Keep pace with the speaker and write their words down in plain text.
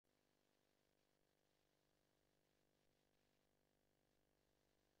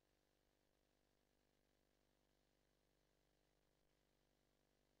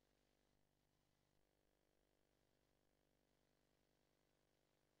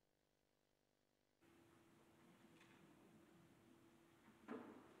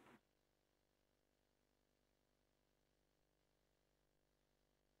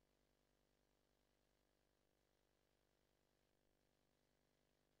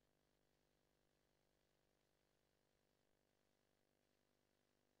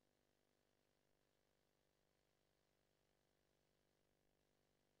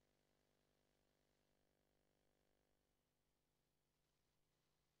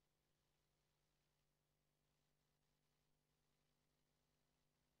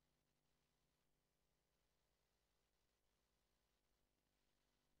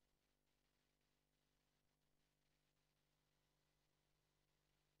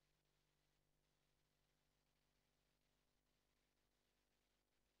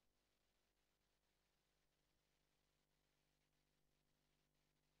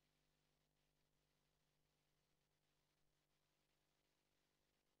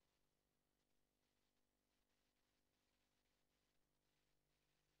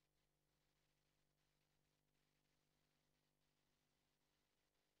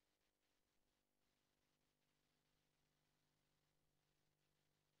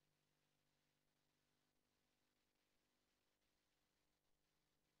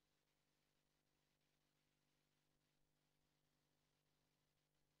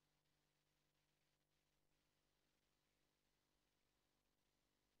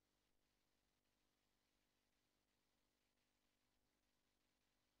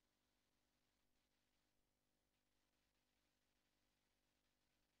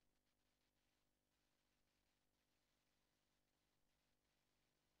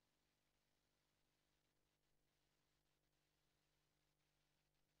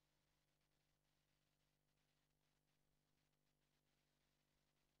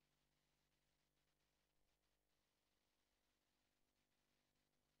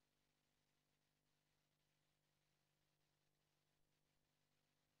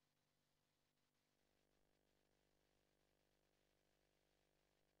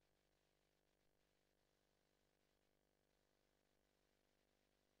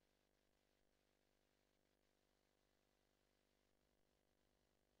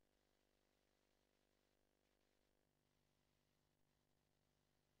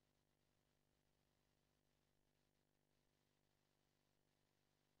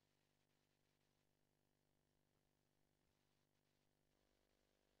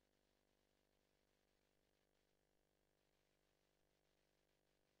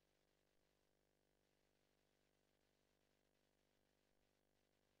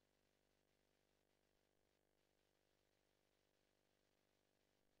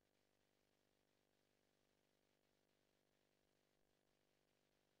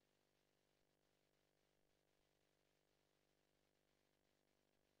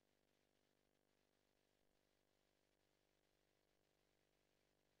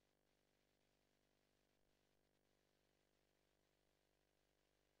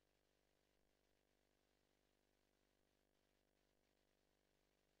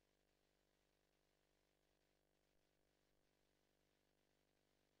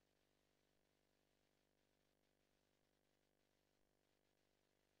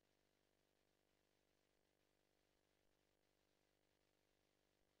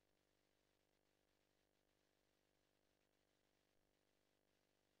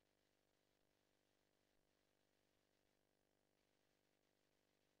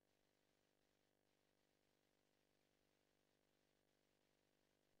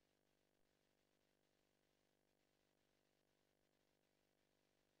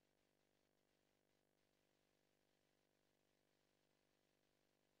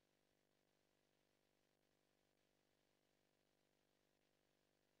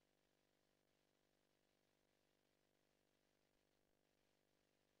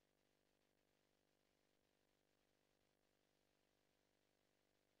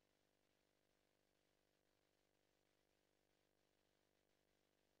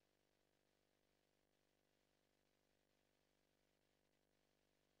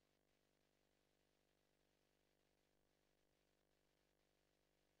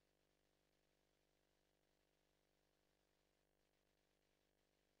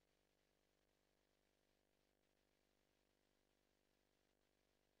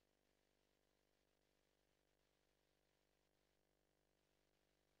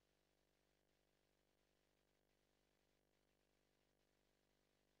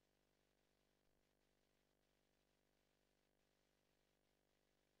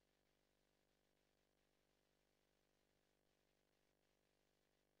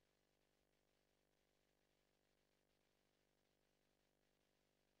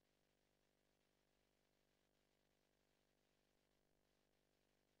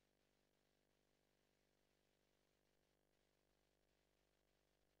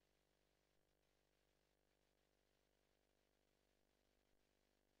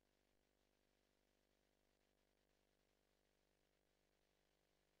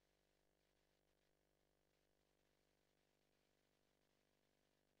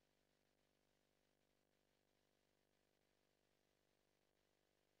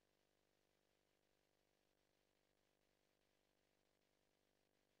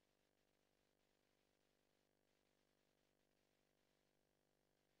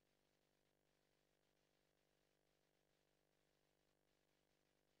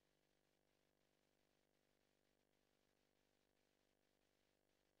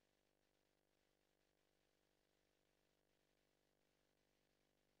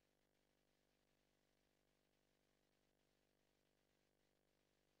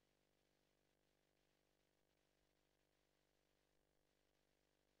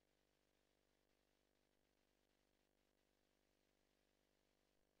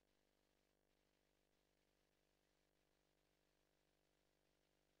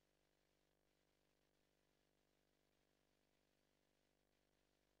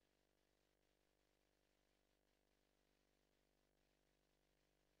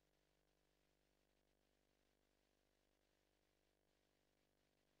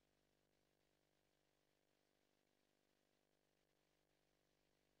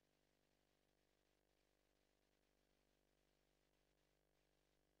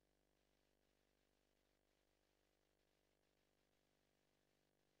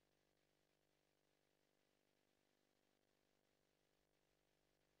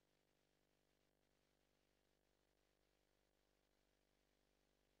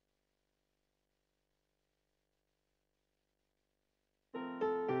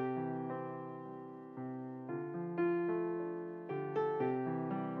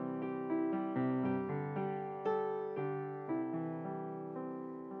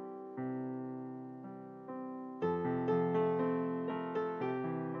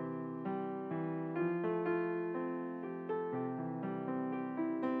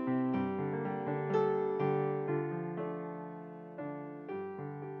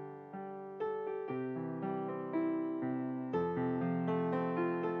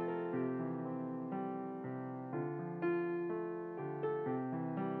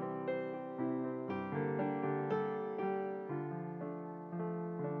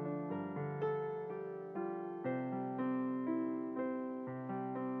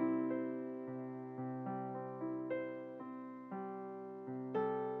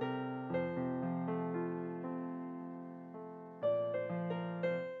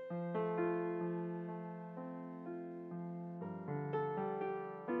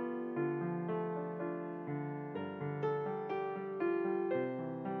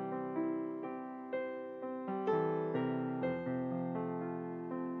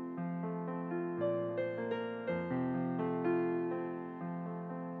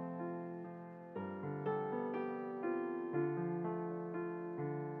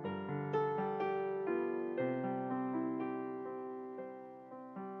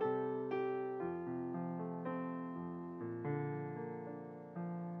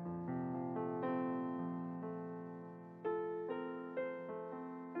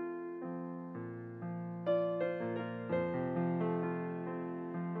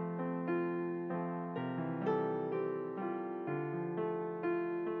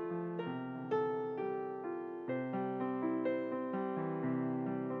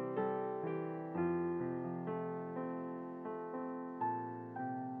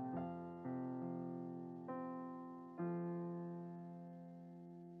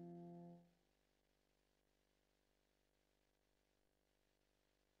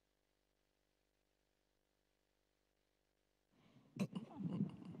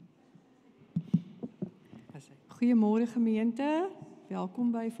Goeiemôre gemeente,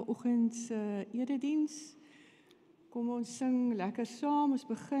 welkom by vanoggend se Erediens. Kom ons sing lekker saam, ons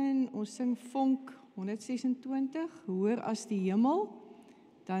begin, ons sing vonk 126, hoor as die hemel,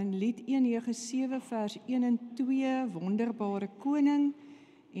 dan lied 197 vers 1 en 2, wonderbare koning,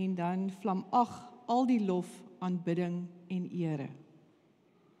 en dan vlam 8, al die lof, aanbidding en ere.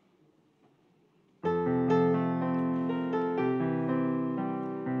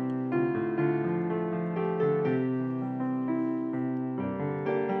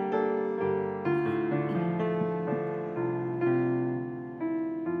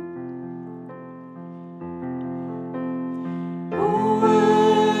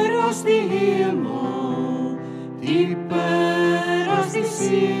 As die hemel, dieper as die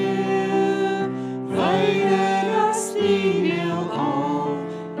see, wyder as die heelal,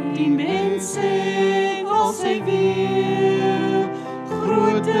 die mens het al sy weer,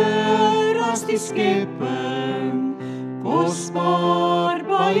 groter as die skepping, kosbaar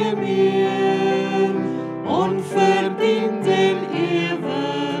baie meer, onverdiend en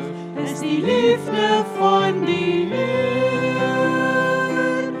ewig, is die liefde van die Heer.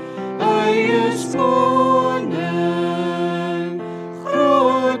 Hy is koning,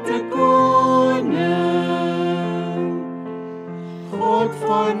 grote koning, God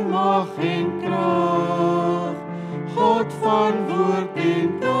van mag en krag, God van woord en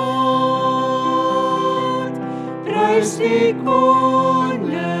daad, prys die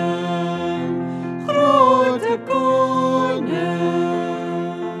koning, grote koning,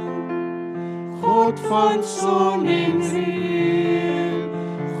 God van son en reën,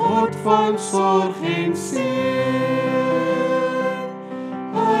 God van sorg en seën,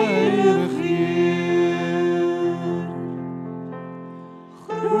 hy regeer.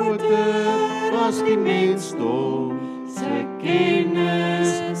 Groter as die mensdom, sy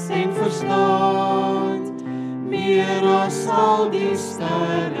kennis en verstand, meer as al die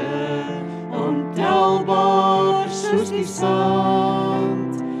sterre, ontelbaar soos die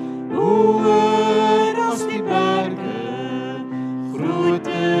sand, hoër as die berge,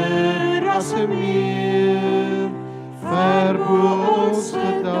 groter as 'n meer, ver bo ons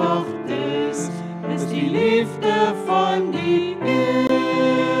gedagtes, is die liefde van die Heer.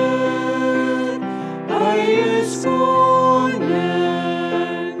 Hy is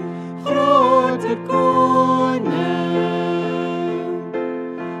koning, grote koning,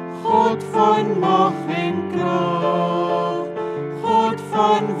 God van mag en krag, God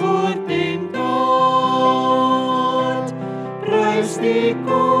van woord en daad, prys die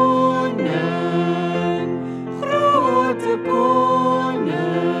koning, grote koning,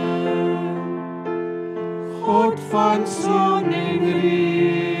 God van son en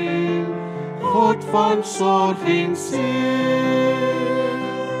reën, God van sorg en seën,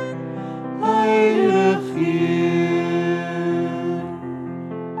 hy regeer.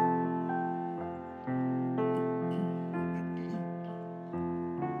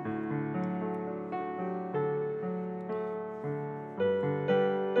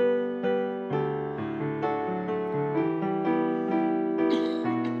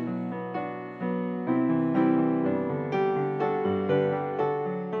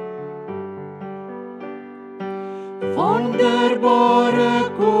 Wonderbare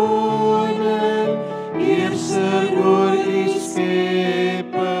koning, heerser oor die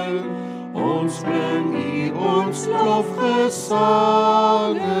skepping, ons bring U ons lofgesange.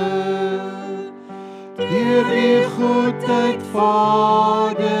 Deur U goedheid,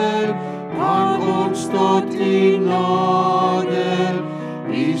 Vader, kan ons tot U nader, U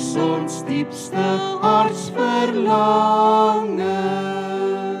is ons diepste hartsverlange.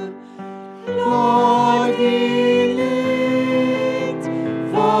 Laat die lied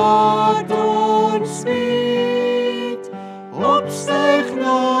wat ons bied, opstyg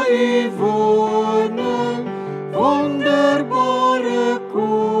na U woning, wonderbare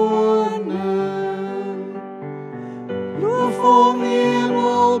koning. Loof hom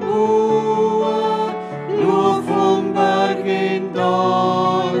hemelboe, loof hom berg en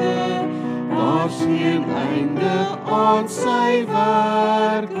dale, daar's geen einde aan sy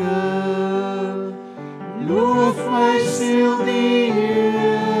werke. Loof my siel die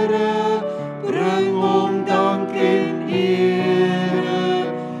Here, bring hom dank en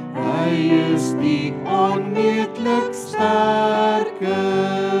ere. Hy is die onmeetlik sterke.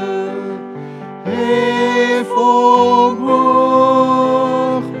 Hef hom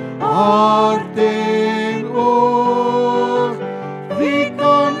hoog, hart en oog. Wie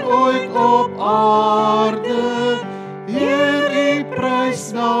kan ooit op aarde Heer U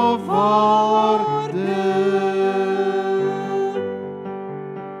prys na waarde?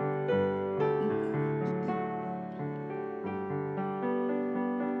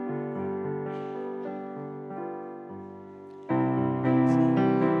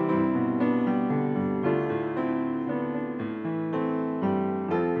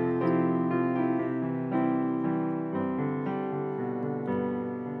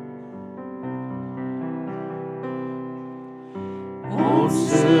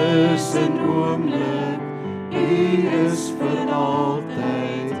 Ons is in oomblik, U is vir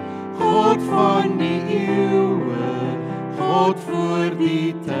altyd. God van die eeuwe, God voor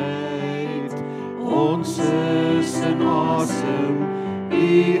die tyd. Ons is in asem, U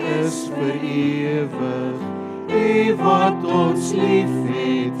is vir ewig. U wat ons lief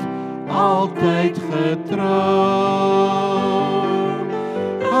het, altyd getrou.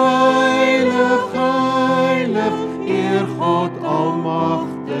 Heilig, heilig, Heer God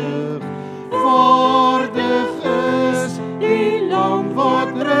almagtig, waardig is die Lam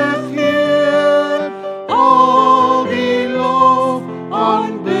wat regeer, al die lof,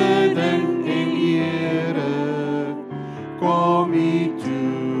 aanbidding en ere, kom U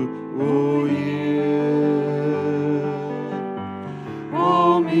toe, o Heer,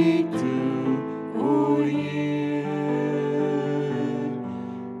 kom U toe, o Heer.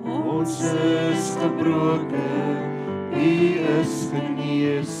 Ons is gebroken, U is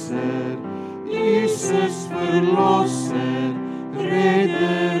geneeser, Jesus verlosser,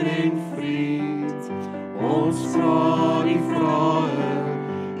 redder en vriend. Ons vra die vrae,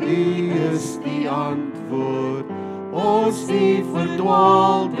 U is die antwoord. Ons die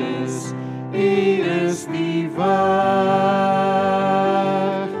verdwaaldes, U is die weg.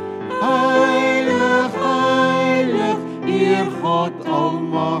 Heilig, heilig, Heer God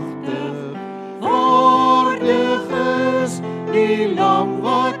almagtig, waardig is die Lam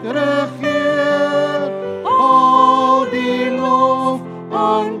wat regeer, al die lof,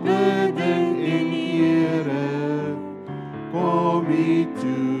 aanbidding en ere, kom U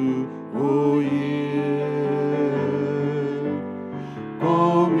toe, o Heer,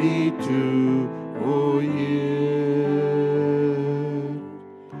 kom U toe, o Heer,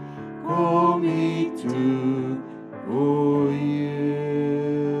 kom U toe, o Heer.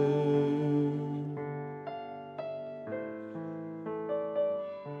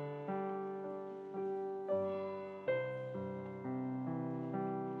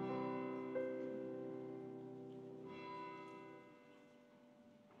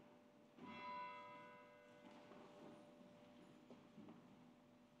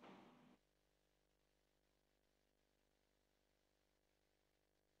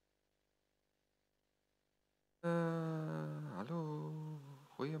 Hallo,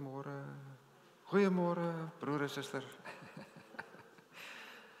 goeiemôre. Goeiemôre, broer en suster.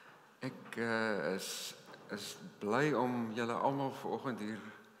 Ek is bly om julle almal vanoggend hier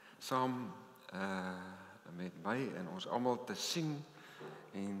saam met my en ons almal te sien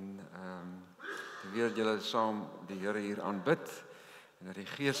en te weet julle saam die Here hier aanbid en dat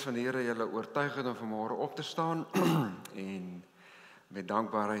die Gees van die Here julle oortuig het om vanmôre op te staan en met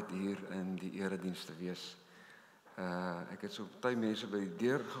dankbaarheid hier in die erediens te wees. Ek het so baie mense by die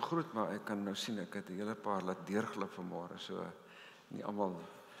deur gegroet, maar ek kan nou sien ek het 'n hele paar laat deurglip vanmôre, so nie almal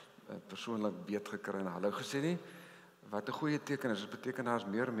persoonlik beet gekry en hallo gesê nie. Wat 'n goeie teken is, dit beteken daar's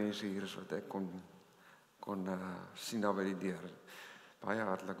meer mense hier as wat ek kon sien daar by die deur. Baie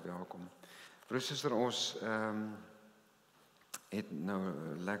hartlik welkom. Broer en suster, ons het nou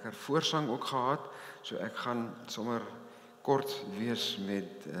lekker voorsang ook gehad, so ek gaan sommer kort wees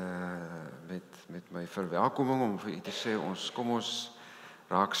met my verwelkoming om vir u te sê, kom ons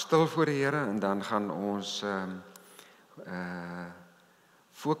raak stil voor die Here en dan gaan ons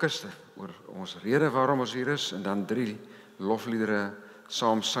fokus oor ons rede waarom ons hier is en dan 3 lofliedere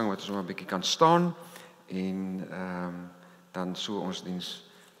saam sing wat ons maar 'n bietjie kan staan en dan so ons diens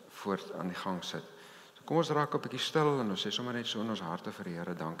voort aan die gang sit. So kom ons raak 'n bietjie stil en ons sê sommer net so in ons harte vir die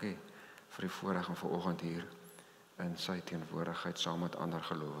Here, dankie vir die voorreg om vanoggend hier in sy teenwoordigheid saam met ander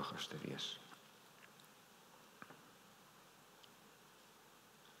gelowiges te wees.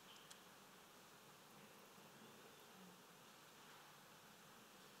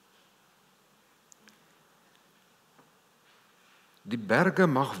 Die berge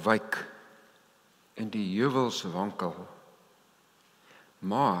mag wyk en die heuwels wankel,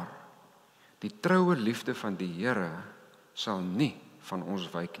 maar die troue liefde van die Here sal nie van ons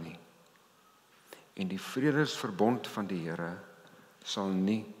wyk nie. En die vredesverbond van die Here sal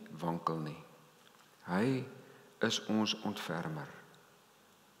nie wankel nie. Hy is ons ontfermer.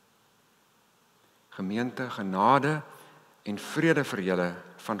 Gemeente, genade en vrede vir julle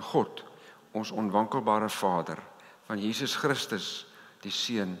van God, ons onwankelbare Vader, van Jesus Christus, die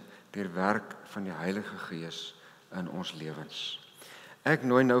Seun, deur werk van die Heilige Gees in ons lewens. Ek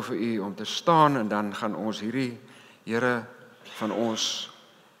nooi nou vir u om te staan en dan gaan ons hierdie Here van ons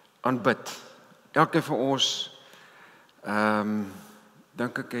aanbid. Elkeen van ons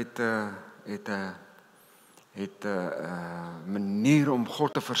dink ek het 'n manier om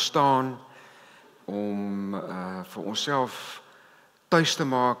God te verstaan, om vir onsself tuis te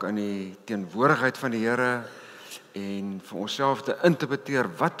maak in die teenwoordigheid van die Here en vir onsself te interpreteer,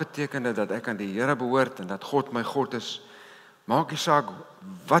 wat beteken dit dat ek aan die Here behoort en dat God my God is. Maak nie saak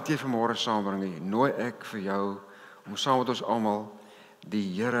wat jy vanmôre saambring nie, nooi ek vir jou om saam met ons almal die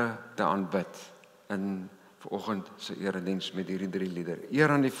Here te aanbid in vanoggend se erediens met hierdie 3 liedere.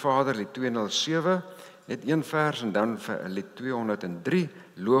 Eer aan die Vader, lied 207, net 1 vers en dan vir lied 203,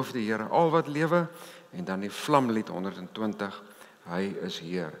 loof die Here al wat lewe en dan die vlamlied 120, hy is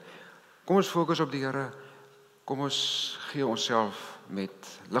Heer. Kom ons fokus op die Here. Kom ons gee onsself met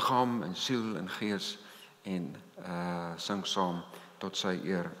liggaam en siel en gees en sing saam tot sy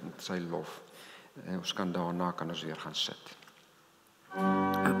eer en sy lof. En ons kan daarna weer gaan sit.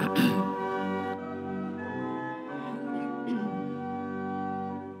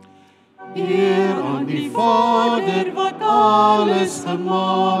 Eer aan die Vader wat alles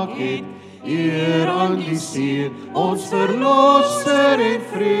gemaak het, eer aan die Seun, ons verlosser en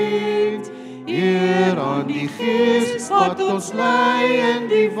vriend, eer aan die Gees wat ons lei in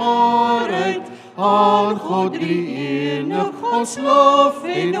die waarheid, aan God die enig, ons lof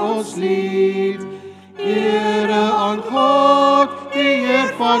en ons lied. Here aan God, die Heer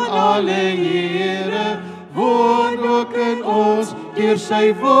van alle Here, woon ook in ons deur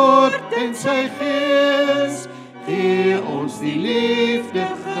sy woord en sy gees. Gee ons die liefde,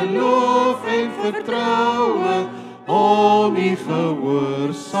 geloof en vertroue, om die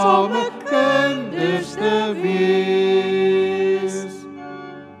gehoorsame kinders te wees.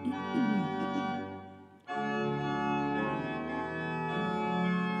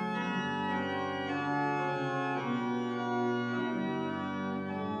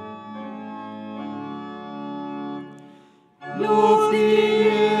 Loof die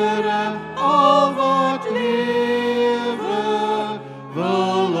Here, al wat lewe,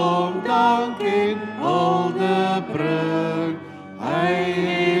 wil hom dank en hulde bring. Hy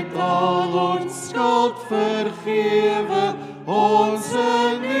het al ons skuld vergewe, ons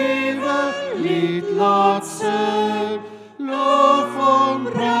 'n nuwe lied laat sing. Loof hom,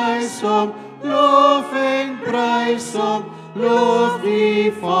 prys hom, loof en prys hom, loof die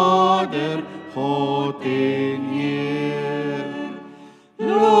Vader, God en Heer.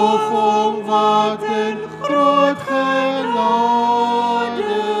 Loof hom wat in groot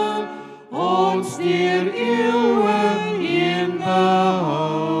genade ons deur eeue heen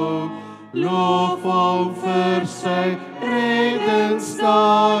behou. Loof hom vir sy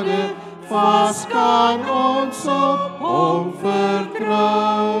reddingsdade, vas kan ons op hom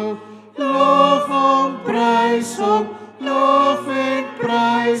vertrou. Loof hom, prys hom, loof en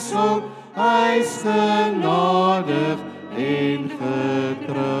prys hom, hy's genadig en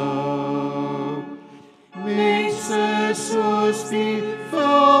getrou. Mense soos die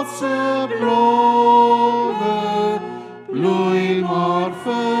veldse blomme, bloei maar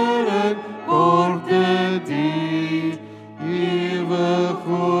vir 'n korte duur. Ewig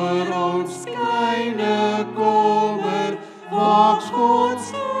oor ons kleine kommer, waaks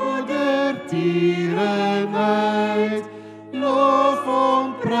Gods goedertierenheid. Loof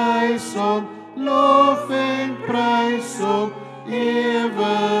hom, prys hom, loof en prys hom,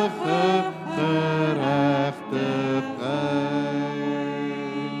 ewige geregtigheid.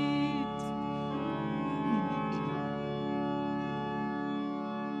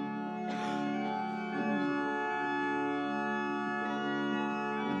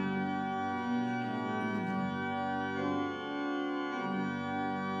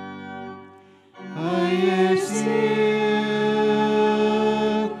 Hy is Heer,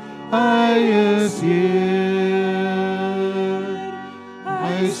 hy is Heer.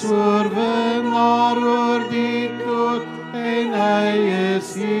 Hy is oorwinnaar oor die dood en hy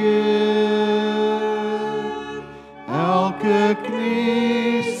is Heer. Elke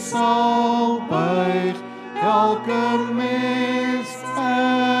knie sal buig, elke mens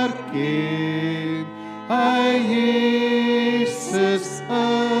erken, hy Jesus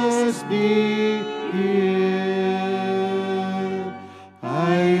is die Heer.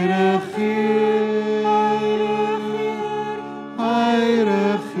 Hy regeer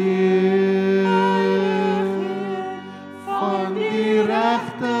van die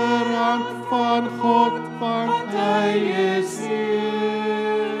regterhand van God, want hy is Heer.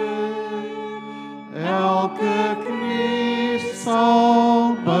 Elke knie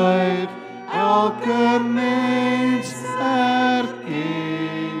sal buig, elke mens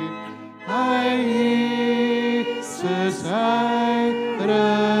erken, hy Jesus, hy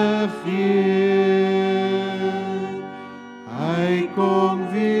regeer. Hy kom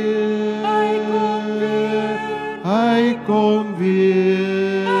weer, hy kom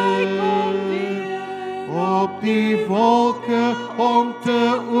weer, op die wolk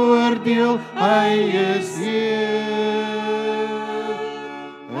beveel, hy is Heer.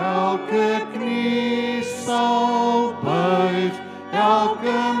 Elke knie sal buig,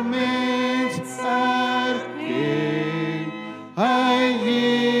 elke mens erken, hy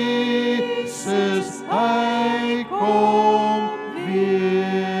Jesus, hy kom weer.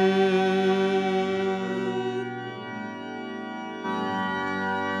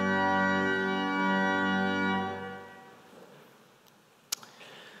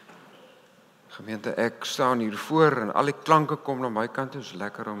 Gemeente, ek staan hier voor en al die klanke kom na my kant toe. Is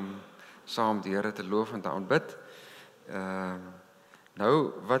lekker om saam die Here te loof en te aanbid.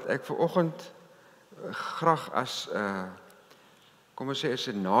 Nou wat ek vanoggend graag as kom ons sê as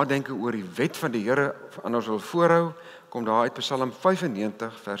 'n nadenke oor die wet van die Here aan ons wil voorhou, kom daar uit Psalm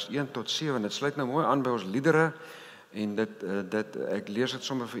 95 vers 1 tot 7. Dit sluit nou mooi aan by ons liedere en dit ek lees dit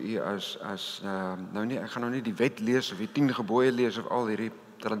sommer vir u as nou nie, ek gaan nou nie die wet lees of die 10 gebooie lees of al hierdie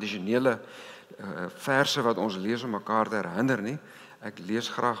tradisionele verse wat ons lees om mekaar te herinner nie. Ek lees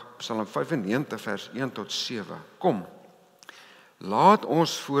graag Psalm 95 vers 1 tot 7. Kom, laat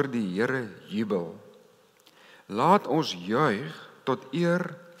ons voor die Here jubel. Laat ons juig tot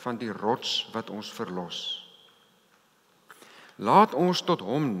eer van die rots wat ons verlos. Laat ons tot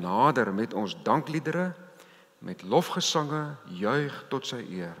hom nader met ons dankliedere, met lofgesange juig tot sy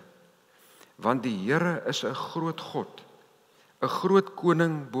eer. Want die Here is 'n groot God, 'n groot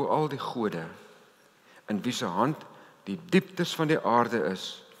koning bo al die gode, in wie se hand die dieptes van die aarde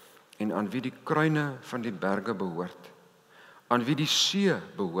is en aan wie die kruine van die berge behoort, aan wie die see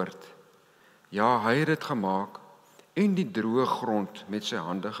behoort. Ja, hy het dit gemaak en die droë grond met sy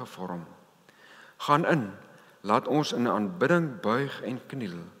hande gevorm. Gaan in, laat ons in aanbidding buig en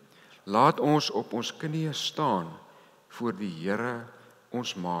kniel. Laat ons op ons knieë staan voor die Here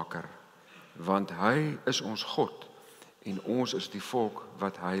ons Maker, want hy is ons God en ons is die volk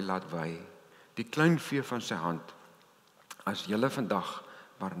wat hy laat wy, die klein vee van sy hand. As julle vandag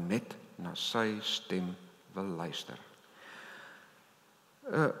maar net na sy stem wil luister.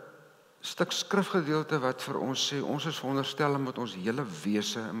 'n Stuk skrifgedeelte wat vir ons sê, ons is veronderstel om met ons hele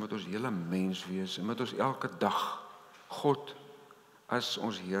wese en met ons hele mens wees en met ons elke dag God as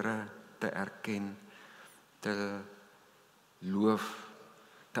ons Here te erken, te loof,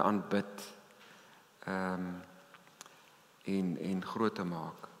 te aanbid en groot te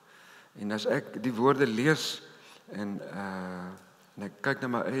maak. En as ek die woorde lees en ek kyk na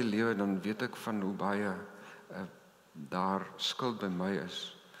my eie lewe, dan weet ek van hoe baie daar skuld by my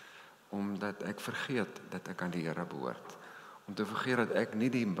is, omdat ek vergeet dat ek aan die Here behoort. Om te vergeet dat ek nie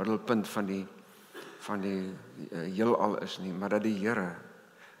die middelpunt van die heelal is nie, maar dat die Here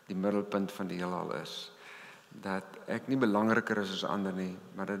die middelpunt van die heelal is. Dat ek nie belangriker is as ander nie,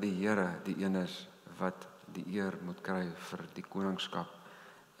 maar dat die Here die een is wat die eer moet kry vir die koningskap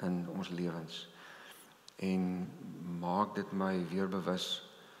in ons lewens. En maak dit my weer bewus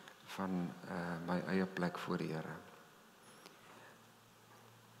van my eie plek voor die Here.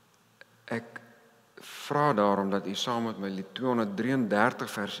 Ek vra daarom dat u saam met my lied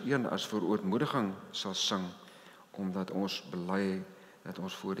 233 vers 1 as verootmoediging sal sing, omdat ons bely dat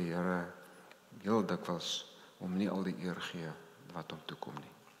ons voor die Here heel dikwels hom nie al die eer gee wat hom toekom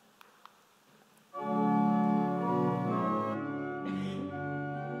nie.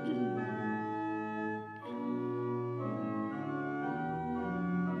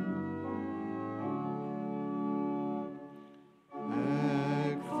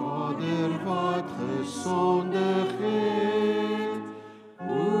 Sondig het,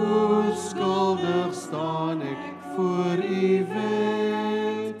 hoe skuldig staan ek voor u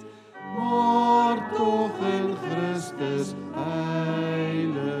wet, maar tog in Christus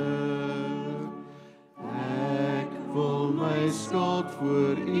heilig. Ek wil my skuld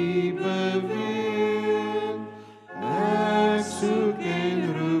voor u beween, ek soek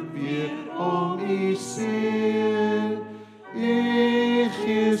en roep weer om u seën, u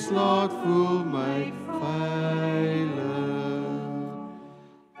Gees laat voel my veilig.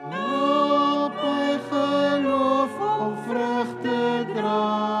 Help my geloof om vrug te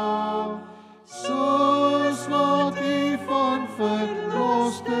dra, soos wat u van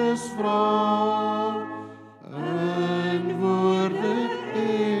verlostes vra, in woorde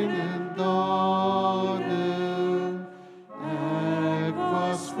en in dade. Ek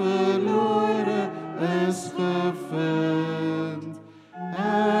was verlore, is gevind.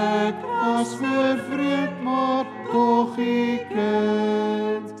 Ek was vervreemd, maar tog u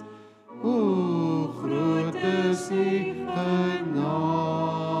kind. Hoe groot is u genade.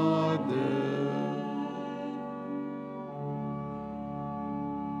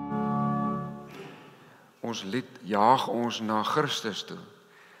 Ons lied jaag ons na Christus toe.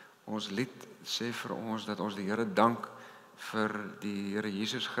 Ons lied sê vir ons dat ons die Here dank vir die Here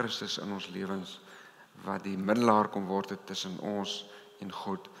Jesus Christus in ons lewens, wat die middelaar kom word het tussen ons en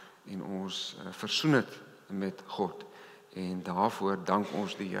God, en ons versoen het met God. En daarvoor dank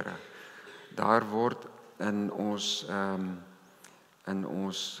ons die Here. Daar word in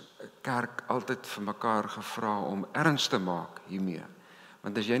ons kerk altyd vir mekaar gevra om erns te maak hiermee.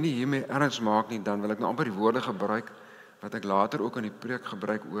 Want as jy nie hiermee erns maak nie, dan wil ek nou amper die woorde gebruik, wat ek later ook in die preek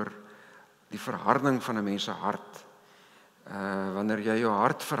gebruik oor die verharding van 'n mens se hart. Wanneer jy jou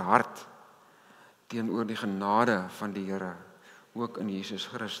hart verhard teenoor die genade van die Here, ook in Jesus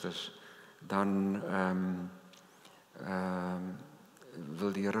Christus, dan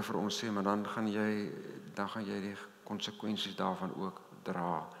wil die Here vir ons sê, maar dan gaan jy die konsekwensies daarvan ook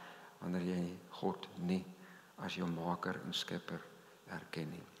dra, wanneer jy God nie as jou maker en skepper erken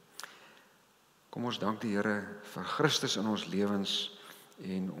nie. Kom ons dank die Here vir Christus in ons lewens,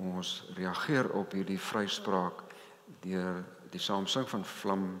 en ons reageer op hierdie vryspraak deur die saamsing van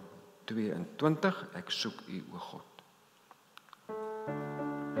Vlam 22, ek soek U, o God.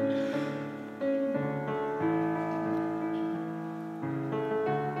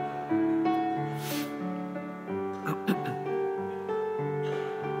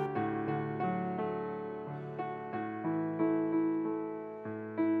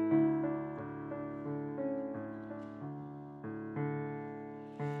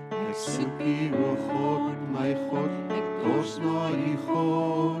 Ek soek U, o God, my God, ek dors na U,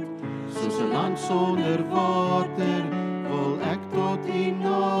 God. Soos 'n land sonder water, wil ek tot U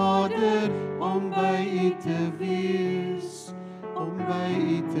nader, om by U te wees, om by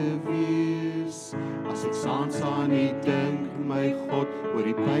U te wees. As ek saans aan U dink, my God, oor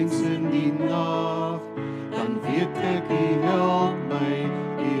die pyns in die nag, dan weet ek U help my,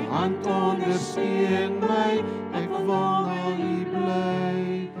 U hand ondersteun my, ek wil na U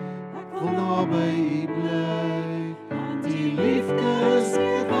bly. Wil naby U bly, want die liefde is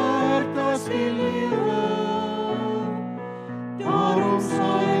meer werd as die lewe. Daarom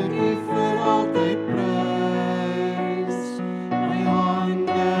sal ek U vir altyd prys, my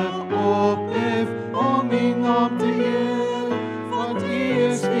hande ophef om U naam te eer, want U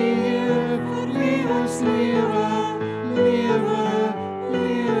is die Heer vir lewenslewe, lewe,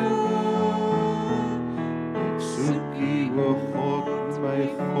 lewe. Ek soek U, o God, my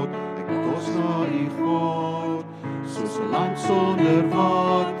God, dors na U, God, soos 'n land sonder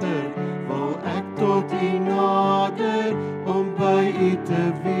water, wil ek tot U nader, om by U te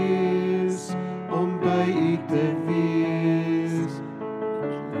wees, om by U te wees.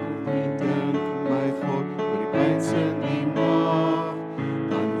 Ek dink, my God, oor die pyns in die nag,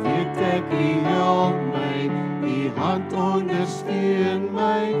 dan weet ek U help my, U hand ondersteun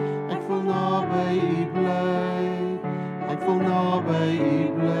my, ek wil naby U bly, ek wil naby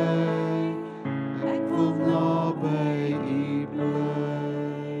U bly. Naby U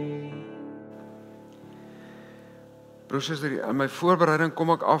bly. Broers en susters, in my voorbereiding kom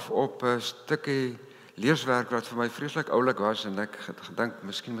ek af op 'n stukkie leeswerk wat vir my vreeslik oulik was, en ek gedink,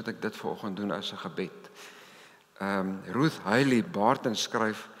 miskien moet ek dit vanoggend doen as 'n gebed. Ruth Haley Barton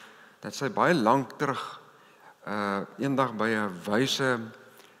skryf dat sy baie lank terug eendag by 'n wyse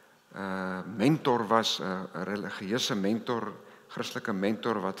mentor was, 'n religieuse mentor, Christelike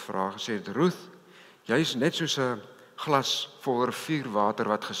mentor, wat vir haar gesê het: Ruth, jy is net soos 'n glas vol rivierwater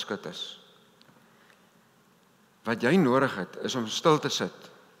wat geskit is. Wat jy nodig het, is om stil te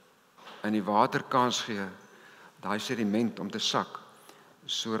sit en die water kans gee, daai sediment om te sak,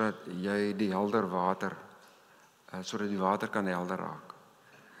 sodat jy die helder water, sodat die water kan helder raak.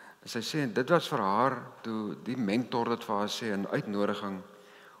 En sy sê, dit was vir haar, toe die mentor dit vir haar sê, 'n uitnodiging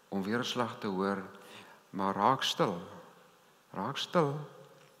om weer 'n slag te hoor, maar raak stil,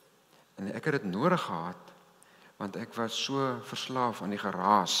 en ek het dit nodig gehad, want ek was so verslaaf aan die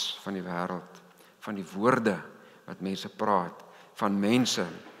geraas van die wêreld, van die woorde wat mense praat, van mense,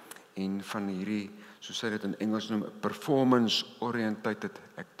 en van hierdie, soos sy dit in Engels noem, performance-oriented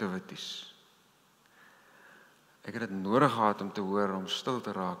activities. Ek het dit nodig gehad om te hoor, om stil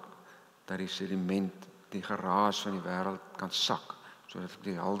te raak, dat die sediment, die geraas van die wêreld kan sak, sodat ek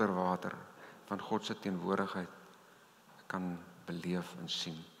die helder water van God se teenwoordigheid kan beleef en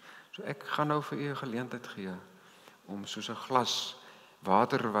sien. So ek gaan nou vir u 'n geleentheid gee om soos 'n glas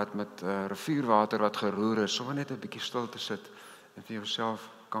water wat met rivierwater wat geroer is, sommer net 'n bietjie stil te sit en vir jouself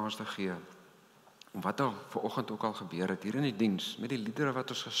kans te gee om wat al vanoggend ook al gebeur het hier in die diens, met die liedere wat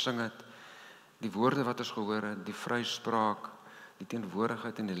ons gesing het, die woorde wat ons gehoor het, die vryspraak, die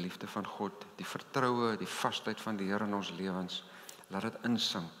teenwoordigheid en die liefde van God, die vertroue, die vasheid van die Here in ons lewens, laat dit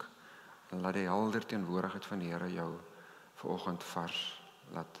insink en laat die helder teenwoordigheid van die Here jou vanoggend vars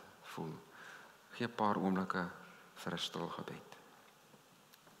laat voel. Gee 'n paar oomblikke vir 'n stil gebed.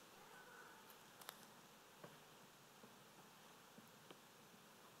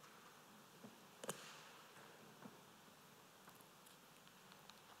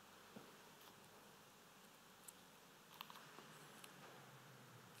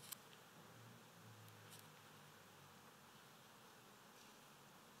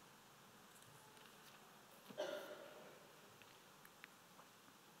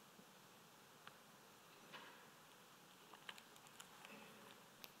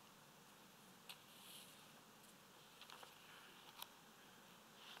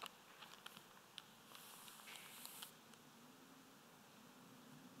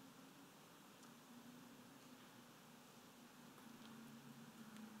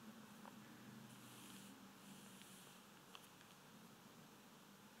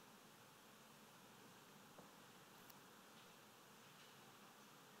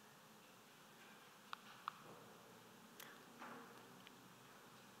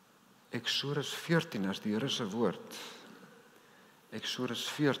 Eksodus 14 as die Here se woord. Eksodus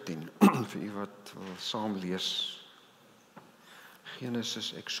 14 vir u wat wil saam lees.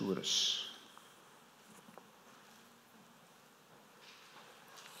 Genesis, Eksodus.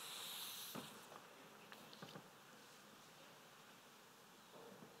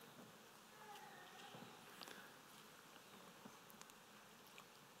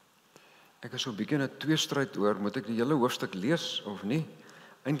 Ek is so 'n bietjie in 'n tweestryd oor, moet ek die hele hoofstuk lees of nie?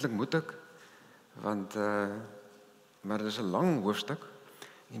 Eintlik moet ek, want maar dit is 'n lang hoofstuk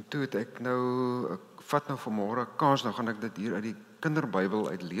en toe het ek vat nou vanmôre 'n kans, nou gaan ek dit hier uit die kinderbybel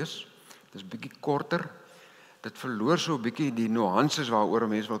uit lees. Dit is bietjie korter. Dit verloor so 'n bietjie die nuances waaroor 'n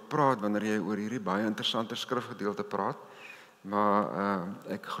mens wil praat wanneer jy oor hierdie baie interessante skrifgedeelte praat. Maar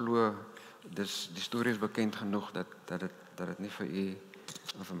ek glo die storie is bekend genoeg dat dit nie vir u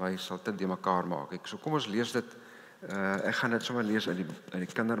en vir my sal dit mekaar maak. So kom ons lees dit. Ek gaan dit sommer lees uit die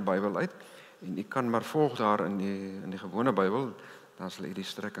kinderbybel uit en u kan maar volg daar in die gewone Bybel, dan sal u die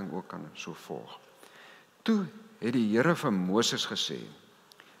strekking ook kan so volg. Toe het die Here vir Moses gesê: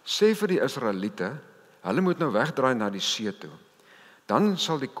 "Sê vir die Israeliete, hulle moet nou wegdraai na die see toe. Dan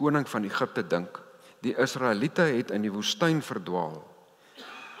sal die koning van Egipte dink, die Israeliete het in die woestyn verdwaal.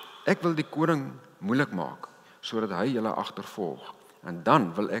 Ek wil die koning moeilik maak sodat hy hulle agtervolg, en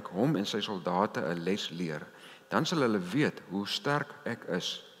dan wil ek hom en sy soldate 'n les leer. Dan sal hulle weet hoe sterk ek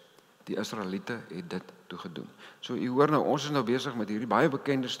is." Die Israeliete het dit toe gedoen. So u hoor nou, ons is nou besig met hierdie baie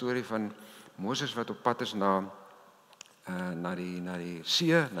bekende storie van Moses wat op pad is na die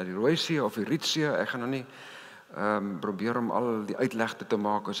see, na die Rooi See of die Rietsee. Ek gaan nou nie probeer om al die uitlegte te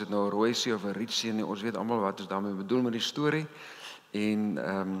maak, is dit nou 'n Rooi See of 'n Rietsee nie. Ons weet almal wat ons daarmee bedoel met die storie.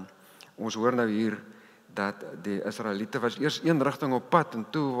 En ons hoor nou hier dat die Israeliete was eers een rigting op pad en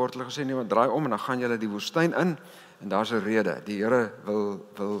toe word hulle gesê nee, maar draai om en dan gaan julle die woestyn in en daar's 'n rede. Die Here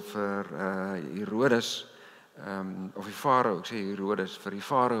wil vir Herodes of die Farao, ek sê Herodes, vir die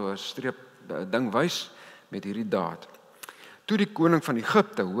Farao 'n streep ding wys met hierdie daad. Toe die koning van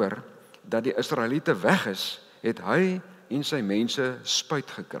Egipte hoor dat die Israeliete weg is, het hy en sy mense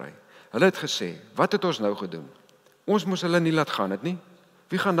spyt gekry. Hulle het gesê: "Wat het ons nou gedoen? Ons moes hulle nie laat gaan het nie.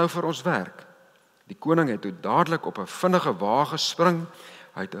 Wie gaan nou vir ons werk?" Die koning het toe dadelik op 'n vinnige wa gespring.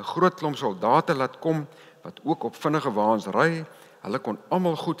 Hy het 'n groot klomp soldate laat kom wat ook op vinnige waans ry. Hulle kon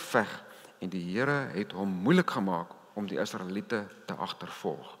almal goed veg en die Here het hom moeilik gemaak om die Israeliete te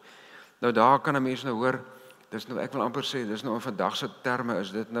agtervolg. Nou daar kan 'n mens nou hoor, dis nou, ek wil amper sê, dis nou in vandag se terme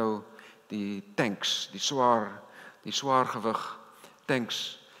is dit nou die tanks, die swaar gewig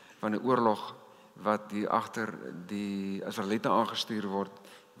tanks van 'n oorlog wat hier agter die Israeliete aangestuur word,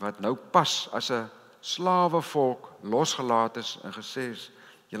 wat nou pas as 'n slawevolk losgelaat is en gesê is,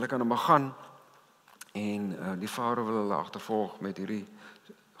 julle kan maar gaan, en die Farao wil hulle agtervolg met hierdie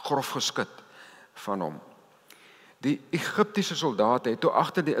grof geskut van hom. Die Egiptiese soldate het toe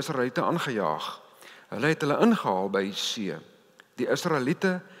agter die Israeliete aangejaag. Hulle het hulle ingehaal by die see. Die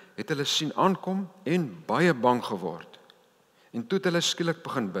Israeliete het hulle sien aankom en baie bang geword. En toe het hulle skielik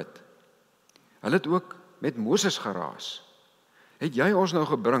begin bid. Hulle het ook met Moses geraas: "Het jy ons nou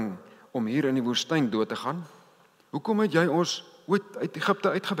gebring om hier in die woestyn dood te gaan? Hoekom het jy ons ooit uit Egipte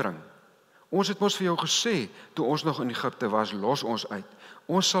uitgebring? Ons het mos vir jou gesê, toe ons nog in Egipte was, los ons uit.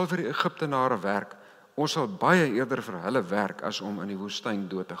 Ons sal vir die Egiptenare werk. Ons sal baie eerder vir hulle werk as om in die woestyn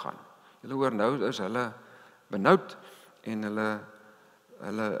dood te gaan." Julle hoor nou, is hulle benoud en hulle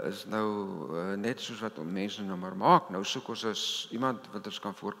is nou net soos wat mense nou maar maak. Nou soek ons as iemand wat ons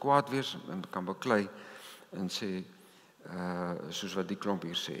kan voor kwaad wees en kan beklei en sê, soos wat die klomp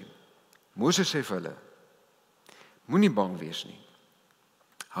hier sê. Moses sê vir hulle: "Moenie bang wees nie.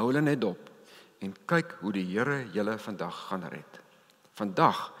 Hou hulle net dop en kyk hoe die Here julle vandag gaan red.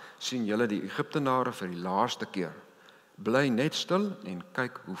 Vandag sien julle die Egiptenare vir die laaste keer. Bly net stil en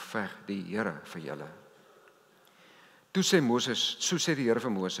kyk hoe veg die Here vir julle. Toe sê die Here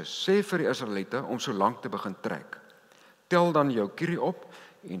vir Moses, sê vir die Israeliete om so lank te begin trek. Tel dan jou kierie op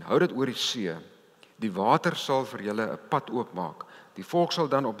en hou dit oor die see. Die water sal vir julle 'n pad oopmaak. Die volk sal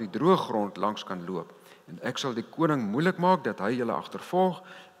dan op die droë grond langs kan loop. En ek sal die koning moeilik maak dat hy julle agtervolg.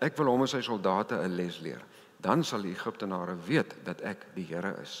 Ek wil hom en sy soldate 'n les leer. Dan sal die Egiptenare weet dat ek die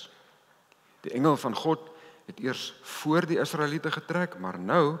Here is. Die engel van God het eers voor die Israeliete getrek, maar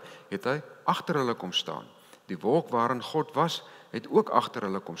nou het hy agter hulle kom staan. Die wolk waarin God was, het ook agter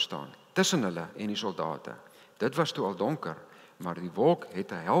hulle kom staan, tussen hulle en die soldate. Dit was toe al donker, maar die wolk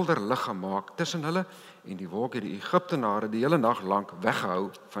het 'n helder lig gemaak tussen hulle en die wolk het die Egiptenare die hele nag lank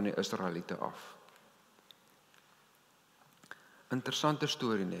weggehou van die Israeliete af. Interessante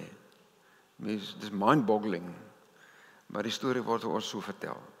storie, nee. Mens, dis mind-boggling, maar die storie word ons so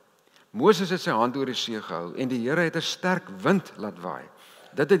vertel. Moses het sy hand oor die see gehou en die Here het 'n sterk wind laat waai.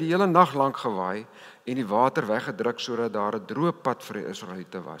 Dit het die hele nag lank gewaai en die water weggedruk sodat daar 'n droë pad vir die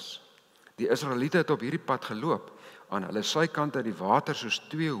Israeliete was. Die Israeliete het op hierdie pad geloop. Aan hulle sykante het die water soos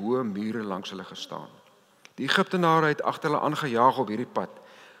 2 hoë mure langs hulle gestaan. Die Egiptenare het agter hulle aangejaag op hierdie pad.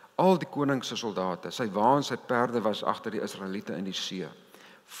 Al die koning se soldate, sy waans, sy perde was agter die Israeliete in die see.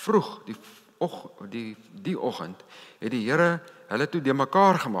 Vroeg die oggend het die Here hulle toe de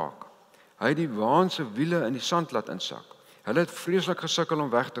mekaar gemaak. Hy het die waans se wiele in die sand laat insak. Hulle het vreeslik gesukkel om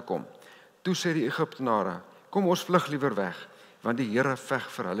weg te kom. Toe sê die Egiptenare, kom ons vlug liewer weg, want die Here veg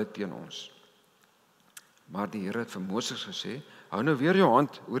vir hulle teen ons. Maar die Here het vir Moses gesê, hou nou weer jou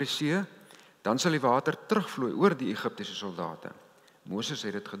hand oor die see, dan sal die water terugvloei oor die Egiptiese soldate. Moses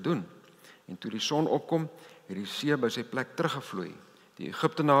het dit gedoen, en toe die son opkom, het die see by sy plek teruggevloei. Die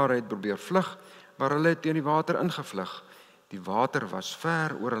Egiptenare het probeer vlug, maar hulle het teen die water ingevlug. Die water was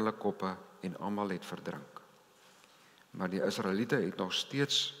ver oor hulle koppe en almal het verdrink. Maar die Israeliete het nog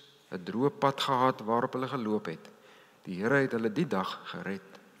steeds 'n droë pad gehad waarop hulle geloop het. Die Here het hulle die dag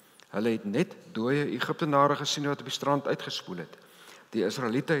gered. Hulle het net dooie Egiptenare gesien wat op die strand uitgespoel het. Die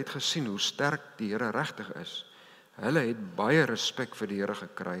Israeliete het gesien hoe sterk die Here regtig is. Hulle het baie respek vir die Here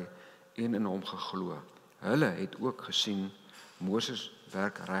gekry en in hom geglo. Hulle het ook gesien Moses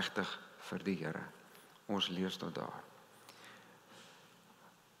werk regtig vir die Here. Ons lees tot daar.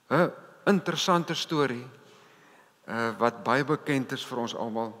 'n Interessante storie wat baie bekend is vir ons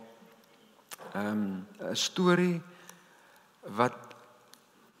almal. 'n Storie wat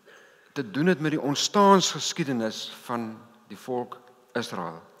te doen het met die ontstaansgeskiedenis van die volk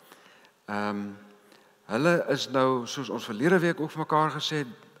Israel. Hulle is nou, soos ons verlede week ook vir mekaar gesê het,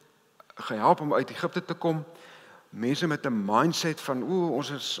 gehelp om uit Egipte te kom. Mense met 'n mindset van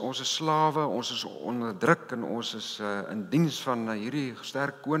ons is slawe, ons is onderdruk en ons is in diens van hierdie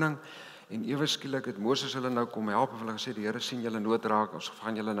sterk koning. En ewe skielik het Moses hulle nou kom help en hulle gesê die Here sien julle nood raak, ons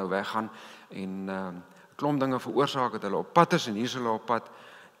gaan julle nou weggaan en klomp dinge veroorsaak dat hulle op pad is en hier is hulle op pad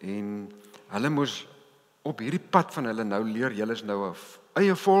en hulle moes op hierdie pad van hulle nou leer, julle is nou 'n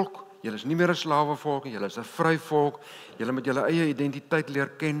eie volk, julle is nie meer 'n slawevolk nie, julle is 'n vry volk, julle moet julle eie identiteit leer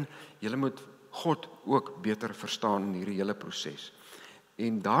ken, julle moet God ook beter verstaan in hierdie hele proses.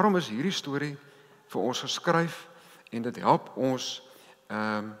 En daarom is hierdie storie vir ons geskryf en dit help ons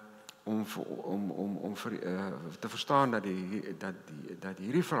om te verstaan dat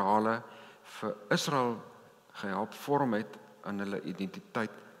hierdie verhale vir Israel gehelp vorm het in hulle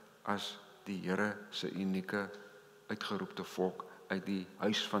identiteit as die Here se unieke uitgeroepte volk uit die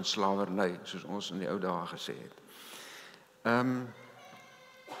huis van slawerny, soos ons in die ou dae gesê het.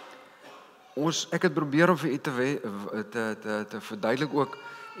 Ek het probeer om vir u te verduidelik ook,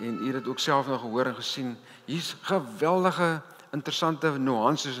 en u het dit ook self nog gehoor en gesien, hier's geweldige interessante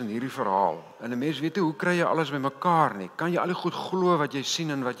nuances in hierdie verhaal. En 'n mens weet hoe kry jy alles bymekaar nie? Kan jy al die goed glo wat jy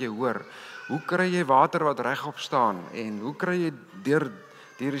sien en wat jy hoor? Hoe kry jy water wat regop staan? En hoe kry jy deur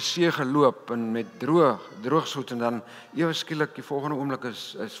die see geloop en met droogsoet en dan ewe skielik die volgende oomblik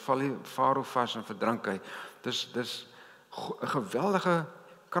is val die farao vas en verdrink hy. Dis 'n geweldige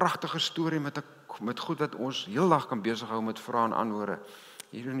kragtige storie met goed wat ons heeldag kan besig hou met vrae en antwoorde.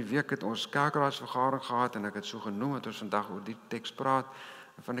 Hier in die week het ons kerkraadsvergadering gehad en ek het so genoem dat ons vandag oor die teks praat.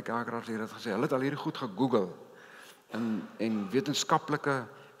 En van die kerkraadslede het gesê, hulle het al hierdie goed gegoogel en wetenskaplike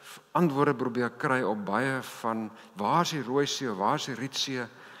antwoorde probeer kry op baie van waar is die Rooi See, waar is die Rietsee,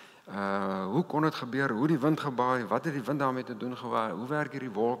 hoe kon dit gebeur, hoe die wind gebaai, wat het die wind daarmee te doen gewaar, hoe werk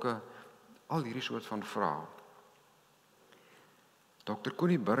hierdie wolke, al hierdie soort van vrae. Dr.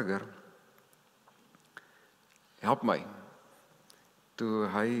 Connie Burger help my toe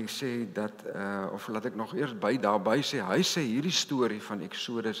hy sê dat, of laat ek nog eers daarby sê, hy sê hierdie storie van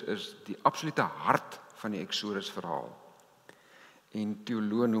Eksodus is die absolute hart van die Eksodus verhaal. En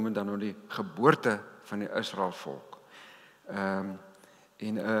teoloë noem dit dan nou die geboorte van die Israel volk. En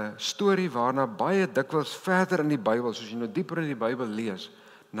 'n storie waarna baie dikwels verder in die Bybel, soos jy nou dieper in die Bybel lees,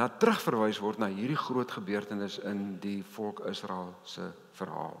 na terugverwys word na hierdie groot gebeurtenis in die volk Israel se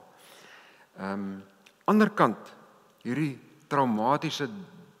verhaal. Anderkant, hierdie traumatiese,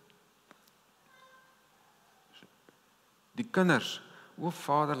 die kinders, o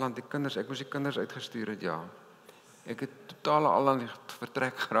Vaderland, die kinders, ek moes die kinders uitgestuur het, ja. Ek het totaal al aan die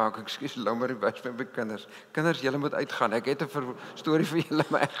vertrek geraak, ekskuus, lou maar die wys my by kinders. Kinders, julle moet uitgaan, ek het 'n storie vir julle,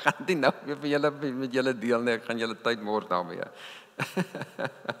 maar ek gaan nie nou weer vir julle met julle deel nie, ek gaan julle tyd mors daarmee.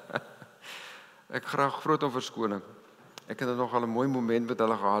 Ek graag groot om verskoning. Ek het nog al 'n mooi moment met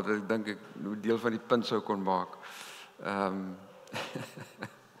hulle gehad, dat ek dink ek deel van die punt sou kon maak.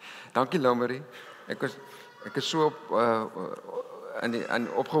 Dankie Laumarie. Ek is so op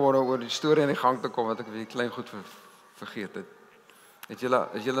opgewonde oor die storie in die gang te kom, wat ek weer klein goed vergeet het. Is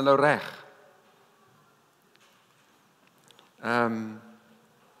julle nou reg?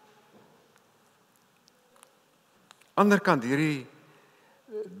 Anderkant hierdie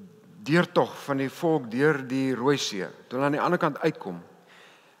deurtog van die volk deur die Rooi See, toe hulle aan die ander kant uitkom,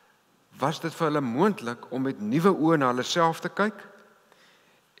 was dit vir hulle moontlik om met nuwe oë na hulle self te kyk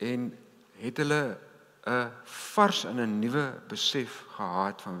en het hulle 'n vars en 'n nuwe besef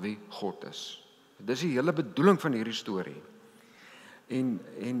gehad van wie God is. Dis die hele bedoeling van hierdie storie. En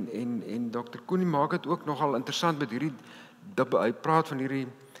Dr. Koenie maak dit ook nogal interessant met hierdie, hy praat van hierdie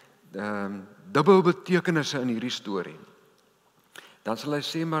dubbel betekenisse in hierdie storie. Dan sal hy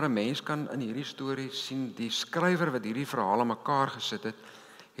sê, maar 'n mens kan in hierdie storie sien, die skrywer wat hierdie verhaal aan mekaar gesit het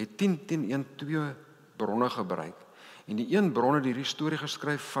 10-1-2 bronne gebruik. En die een bron het hierdie storie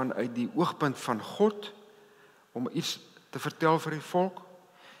geskryf vanuit die oogpunt van God, om iets te vertel vir die volk,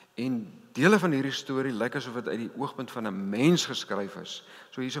 en dele van hierdie storie lyk asof dit uit die oogpunt van 'n mens geskryf is.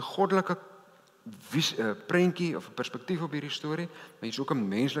 So hier's 'n goddelike prentjie of 'n perspektief op hierdie storie, maar hier's ook 'n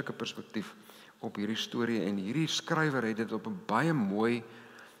menslike perspektief op hierdie storie, en hierdie skrywer het dit op 'n baie mooi,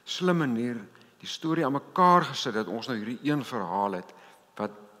 slim manier die storie aan mekaar gesit, dat ons nou hierdie een verhaal het,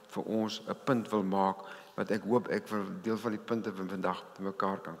 wat vir ons 'n punt wil maak, wat ek hoop ek wil deel van die punte van vandag te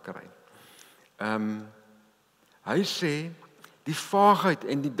mekaar kan kry. Hy sê, die vaagheid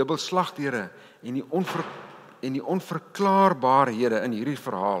en die dubbelslagdhede en die onverklaarbaarhede in hierdie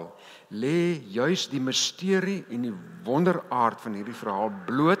verhaal, lê juis die misterie en die wonderaard van hierdie verhaal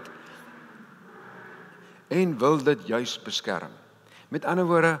bloot, en wil dit juis beskerm. Met ander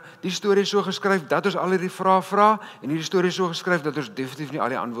woorde, die storie is so geskryf dat ons al hierdie vrae vra, en hierdie storie is so geskryf dat ons definitief nie al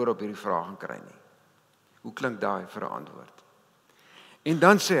die antwoorde op hierdie vrae gaan kry nie. Hoe klink daai vir 'n antwoord? En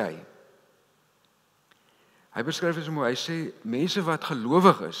dan sê hy beskryf dit so mooi, hy sê, mense wat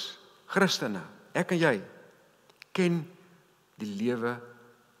gelowig is, Christene, ek en jy, ken die lewe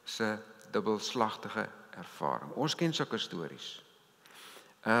se dubbelslagtige ervaring. Ons ken sulke stories.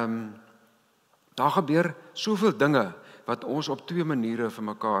 Daar gebeur soveel dinge wat ons op twee maniere vir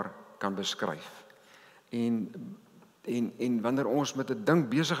mekaar kan beskryf. En wanneer ons met 'n ding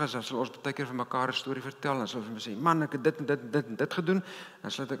besig is, dan sal ons baie keer vir mekaar 'n storie vertel, en sal ons sê, man, ek het dit en dit gedoen,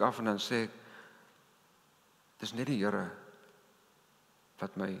 dan sluit ek af en dan sê ek, dis net die Here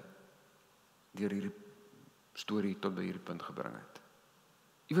wat my deur hierdie storie tot by hierdie punt gebring het.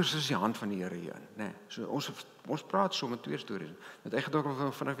 Iewers is die hand van die Here hierin, né? So ons praat so met twee stories. Met ek gedink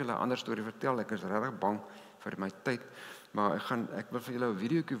wil vinnig julle 'n ander storie vertel. Ek is regtig bang vir my tyd, maar ek wil vir julle 'n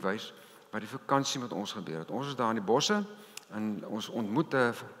videoetjie wys wat die vakansie met ons gebeur het. Ons is daar in die bosse en ons ontmoet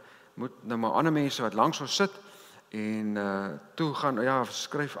nou maar ander mense wat langs ons sit, en toe gaan, ja,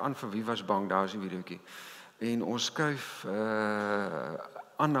 skryf aan vir wie was bang, daar is die videoetjie. En ons skryf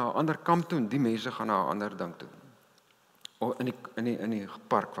aan na 'n ander kamp toe, en die mense gaan na 'n ander ding toe. In die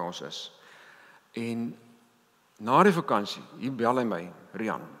park waar ons is. En na die vakansie, hier bel hy my,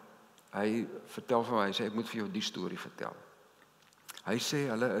 Rian. Hy vertel vir my, hy sê, ek moet vir jou die storie vertel. Hy sê,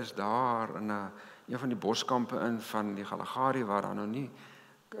 hulle is daar in een van die boskampe in van die Gelei, waar daar nou nie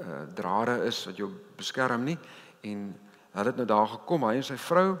drade is wat jou beskerm nie, en hulle het nou daar gekom, hy en sy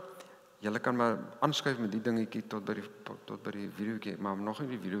vrou, julle kan maar aanskuif met die dingetjie tot by die videoetjie, maar nog nie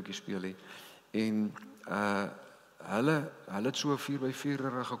die videoetjie speel nie. En hulle het so 'n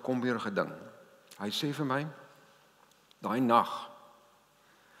 4x4 gekombeerige ding. Hy sê vir my, daai nag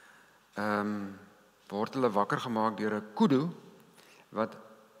word hulle wakker gemaak deur 'n kudu wat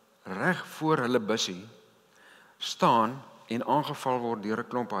reg voor hulle bussie staan en aangeval word deur 'n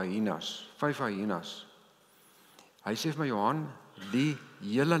klomp hyenas, 5 hyenas. Hy sê vir my, Johan, die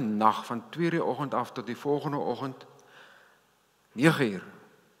hele nag van 2 uur die oggend af tot die volgende oggend 9 uur.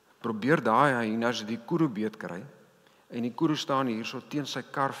 Probeer daai hyenas die kudu beet kry en die kudu staan hierso teen sy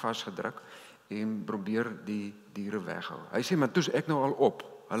kar vasgedruk en probeer die diere weghou. Hy sê, maar toe's ek nou al op.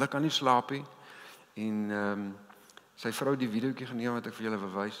 Hulle kan nie slaap nie. En sy vrou die videoetjie geneem wat ek vir julle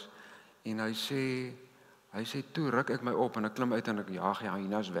wil wys en hy sê toe ruk ek my op en ek klim uit en ek jaag die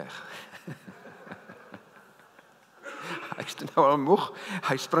hyenas weg. Hy is nou al moeg,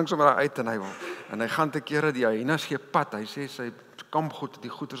 hy spring sommer uit en hy gaan te kere die hyenas gee pad. Hy sê sy kampgoed, die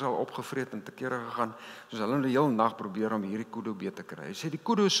goed is al opgevreet en te kere gegaan, soos hulle die hele nag probeer om hierdie kudu beet te kry. Hy sê die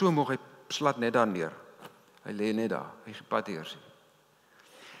kudu is so moeg, hy slat net daar neer. Hy lê net daar, hy gee pad eers.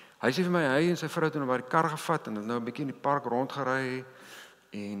 Hy sê vir my, hy en sy vrou het nou by die kar gevat en het nou 'n bietjie in die park rondgery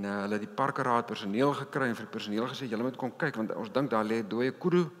en hulle het die parkeraad personeel gekry en vir die personeel gesê, julle moet kom kyk, want ons dink daar lê dooie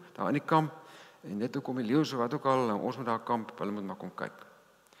kudu daar in die kamp en net toe kom die leeu so wat ook al, en ons moet daar kamp, hulle moet maar kom kyk.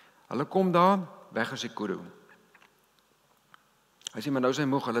 Hulle kom daar, weg is die kudu. Hy sê, maar nou is hy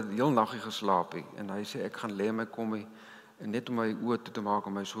moeg, hulle het die hele nag nie geslaap nie, en hy sê, ek gaan lê in my kommie, en net om my oë toe te maak,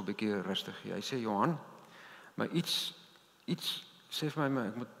 om my so 'n bietjie rustig gee. Hy sê, Johan, maar iets sê vir my,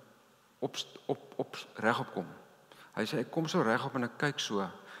 ek moet op regop kom. Hy sê, ek kom so regop en ek kyk so.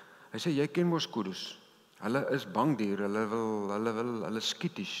 Hy sê, jy ken mos kudus. Hulle is bangdiere, hulle is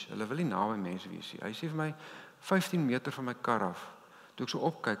skieties, hulle wil nie naby mense wees nie. Hy sê vir my, 15 meter van my kar af, toe ek so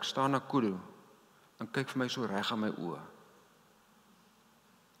opkyk, staan 'n kudu, en kyk vir my so reg aan my oë.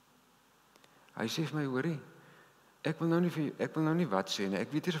 Hy sê vir my, hoorie, ek wil nou nie wat sê nie,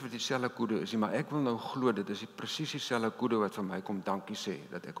 ek weet nie of dit dieselfde kudu is nie, maar ek wil nou glo, dit is presies dieselfde kudu wat vir my kom dankie sê,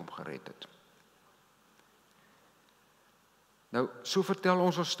 dat ek hom gered het. Nou, so vertel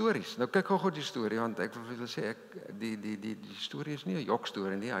ons stories. Nou kyk gou gou die storie, want ek wil sê, die storie is nie 'n jok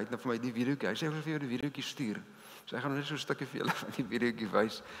storie nie, hy het nou vir my die videoetjie, hy sê ek wil vir jou die videoetjie stuur, so ek gaan net so 'n stukkie vir julle van die videoetjie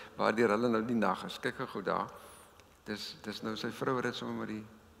wys, waardeur hulle nou die nag is, kyk gou daar, dis nou sy vrou het dit sommer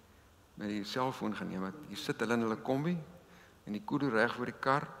met die selfoon geneem het. Hier sit hulle in hulle kombi en die kudu reg voor die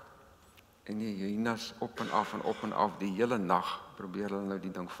kar en die hyenas op en af die hele nag probeer hulle nou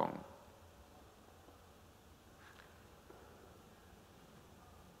die ding vang.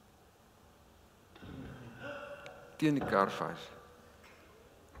 Teen die kar vas.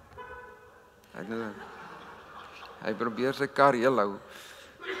 Hy probeer sy kar heel hou.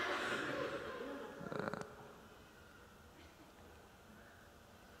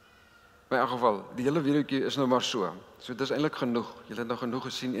 In elk geval, die hele videoetjie is nou maar so. So dit is eintlik genoeg. Julle het nou genoeg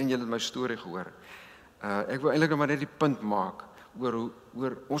gesien en julle het my storie gehoor. Ek wil eintlik nou maar net die punt maak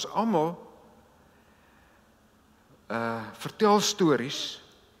oor ons almal vertel stories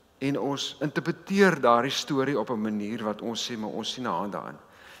en ons interpreteer daardie storie op 'n manier wat ons sê, maar ons sien 'n hand daarin.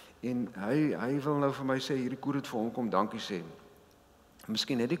 En hy wil nou vir my sê hierdie kudu het vir hom kom dankie sê.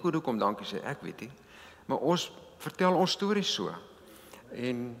 Miskien net die kudu kom dankie sê, ek weet nie. Maar ons vertel ons stories so.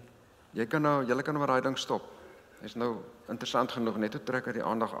 En julle kan nou maar daai ding stop. Dit is nou interessant genoeg, net toe trek hy die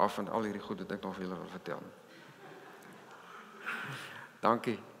aandag af en al hierdie goed wat ek nog vir julle wil vertel.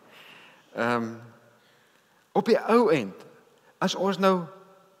 Dankie. Op die ou end, as ons nou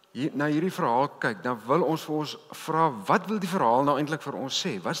na hierdie verhaal kyk, dan wil ons vir ons vra, wat wil die verhaal nou eintlik vir ons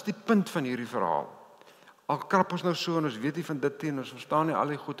sê? Wat is die punt van hierdie verhaal? Al krap ons nou so en ons weet nie van dit nie, ons verstaan nie al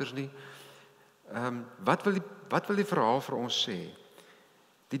die goeters nie. Wat wil die verhaal vir ons sê?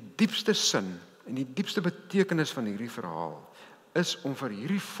 Die diepste sin en die diepste betekenis van hierdie verhaal is om vir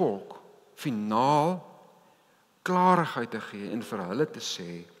hierdie volk finaal klarigheid te gee en vir hulle te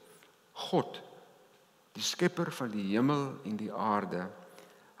sê, God, die skepper van die hemel en die aarde,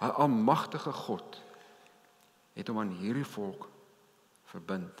 'n almagtige God, het hom aan hierdie volk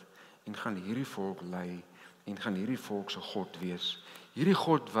verbind en gaan hierdie volk lei en gaan hierdie volk se God wees. Hierdie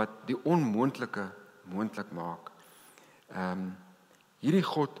God wat die onmoontlike moontlik maak. Hierdie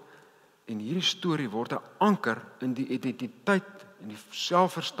God en hierdie storie word 'n anker in die identiteit en die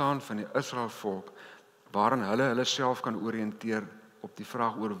selfverstaan van die Israel volk, waarin hulle self kan oriënteer op die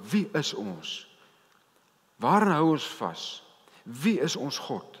vraag oor wie is ons? Waarin hou ons vas? Wie is ons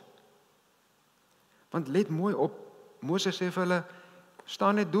God? Want let mooi op, Moses sê vir hulle,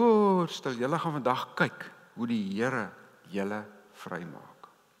 staan net doodstil, julle gaan vandag kyk hoe die Here julle vrymaak.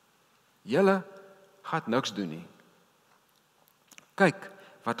 Julle gaan niks doen nie. Kyk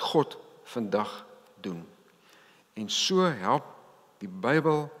wat God vandag doen. En so help die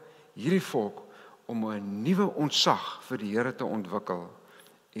Bybel hierdie volk om 'n nuwe ontzag vir die Here te ontwikkel.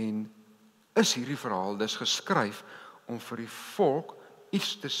 En is hierdie verhaal dus geskryf om vir die volk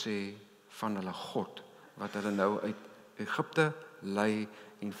iets te sê van hulle God, wat hulle nou uit Egipte lei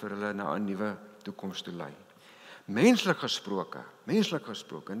en vir hulle na 'n nuwe toekoms toe lei. Menslik gesproke,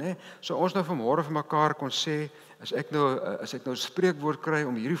 né? So ons nou vanmôre vir mekaar kon sê, as ek nou 'n spreekwoord kry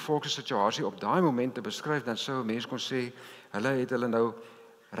om hierdie volks situasie op daai moment te beskryf, dan sou 'n mens kon sê, hulle het hulle nou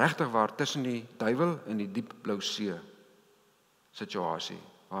regtig waar tussen die duiwel en die diep blou see situasie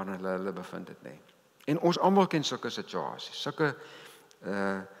waarin hulle bevind het, nê. En ons almal ken sulke situasies, sulke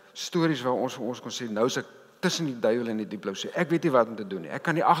stories waar ons vir ons kon sê, nou is ek tussen die duiwel en die diep blou see. Ek weet nie wat om te doen nie. Ek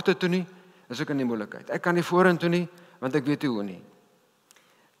kan nie agtertoe nie, as ek in die moeilikheid. Ek kan nie vorentoe nie, want ek weet nie hoe nie.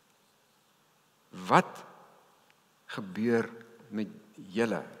 Wat gebeur met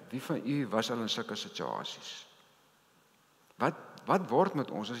julle? Wie van u was al in sulke situasies? Wat word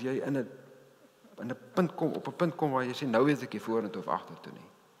met ons as jy in 'n punt kom, op 'n punt kom waar jy sê, nou weet ek nie vorentoe of agtertoe nie?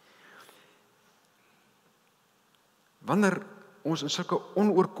 Wanneer ons in sulke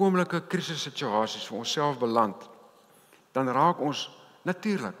onoorkomlike krisissituasies vir onsself beland, dan raak ons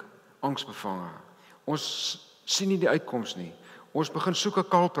natuurlik angsbevange. Ons sien nie die uitkoms nie. Ons begin soek 'n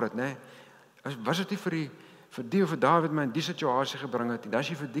culprit, né? Was dit nie vir die of vir daai wat my in die situasie gebring het nie? Dan is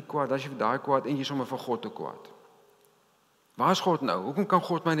jy vir die kwaad, dan is jy vir daai kwaad en jy is sommer vir God te kwaad. Waar is God nou? Hoekom kan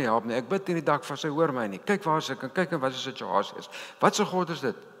God my nie help nie? Ek bid in die dak vas, hy hoor my nie. Kyk waar is ek en kyk en wat die situasie is. Wat se God is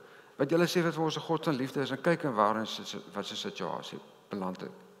dit? Wat julle sê wat vir ons 'n God van liefde is en kyk en waar is wat se situasie beland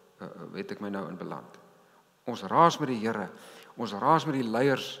het ek my nou in beland. Ons raas met die Here. Ons raas met die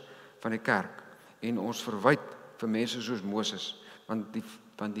leiers van die kerk en ons verwyd vir mense soos Moses, want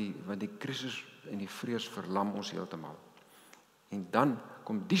die krisis en die vrees verlam ons heeltemal. En dan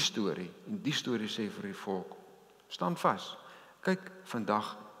kom die storie en die storie sê vir die volk, staan vas. Kyk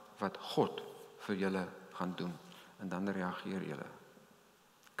vandag wat God vir julle gaan doen en dan reageer julle.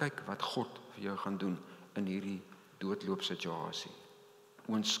 Kyk wat God vir jou gaan doen in hierdie doodloopsituasie.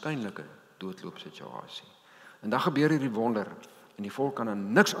 Oënskynlike doodloopsituasie. En dan gebeur hierdie wonder en die volk kan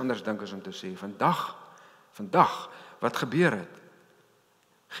aan niks anders dink as om te sê, vandag wat gebeur het,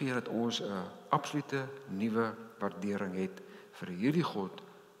 gee dat ons 'n absolute nuwe waardering het vir hierdie God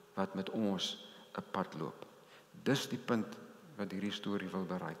wat met ons 'n pad loop. Dis die punt wat hierdie storie wil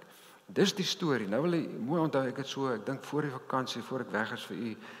bereik. Dis die storie. Nou wil jy mooi onthou, ek dink voor die vakansie, voor ek weg is vir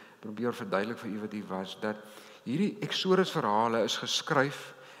u, probeer verduidelik vir u wat hier was, dat hierdie Eksodus verhale is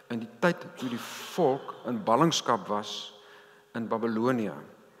geskryf in die tyd toe die volk in ballingskap was in Babilonia.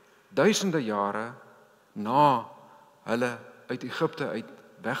 Duisende jare na hulle uit Egipte uit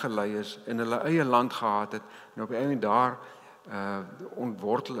weggelei is en hulle eie land gehad het en op die einde daar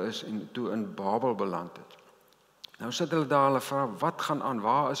ontwortel is en toe in Babel beland het. Nou sit hulle daar, hulle vra, wat gaan aan?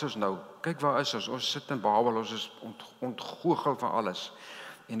 Waar is ons nou? Kyk waar is ons? Ons sit in Babel, ons is ontgoochel van alles.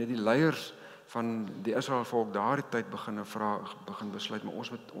 En die leiers van die Israel volk daardie tyd begin besluit, maar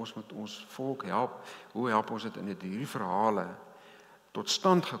ons moet ons volk help. Hoe help ons dit in hierdie verhale tot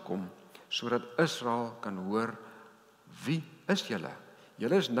stand gekom, sodat Israel kan hoor, wie is julle?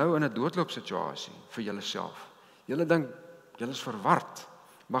 Julle is nou in 'n doodloopsituasie vir julleself. Julle dink, julle is verward,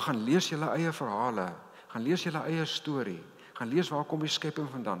 maar gaan lees julle eie verhale, gaan lees julle eie storie, gaan lees waar kom die skepping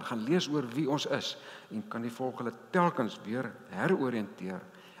vandaan, gaan lees oor wie ons is, en kan die volk hulle telkens weer heroriënteer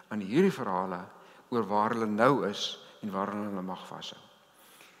aan hierdie verhale oor waar hulle nou is en waar hulle mag vashou.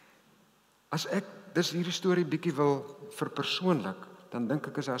 As ek dis hierdie storie bietjie wil verpersoonlik, dan dink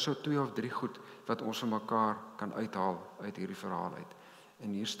ek is daar so 2 of 3 goed wat ons van mekaar kan uithaal uit hierdie verhaal uit. En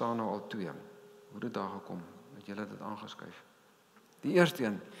hier staan nou al 2. Hoe dit daar gekom, het julle dit aangeskryf. Die eerste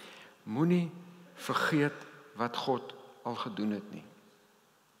een, moenie vergeet wat God al gedoen het nie.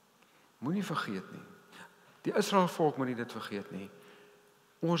 Moenie vergeet nie. Die Israel volk moenie dit vergeet nie.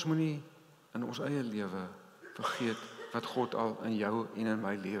 Ons moenie in ons eie lewe vergeet wat God al in jou en in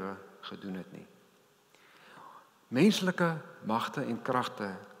my lewe gedoen het nie. Menslike magte en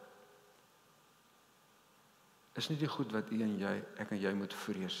kragte is nie die goed wat ek en jy moet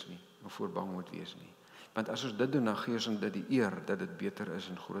vrees nie, of voor bang moet wees nie. Want as ons dit doen, dan gee ons dit die eer dat dit beter is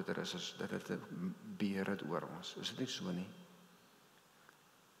en groter is as dat dit beheer het oor ons. Is dit nie so nie?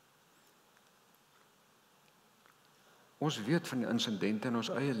 Ons weet van die insidente in ons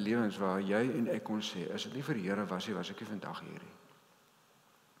eie lewens waar jy en ek kon sê, as dit nie vir die Here was ek nie vandag hier nie.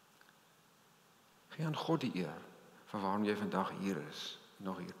 Gee aan God die eer van waarom jy vandag hier is,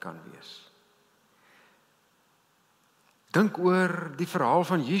 nog hier kan wees. Dink oor die verhaal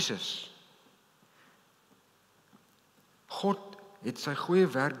van Jesus. God het sy goeie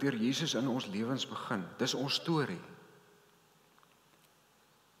werk deur Jesus in ons lewens begin. Dis ons storie.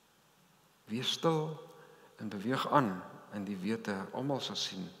 Wees stil en beweeg aan in die wete, almal sal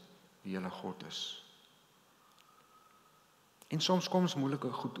sien wie julle God is. En soms kom ons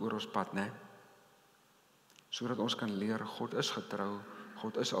moeilike goed oor ons pad, né? Sodat ons kan leer, God is getrou,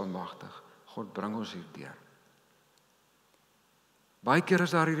 God is almagtig, God bring ons hierdeur. Baie keer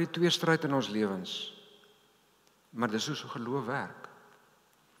is daar hierdie tweestryd in ons lewens, maar dis hoe so geloof werk.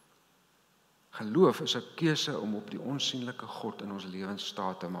 Geloof is 'n keuse om op die onsigbare God in ons lewens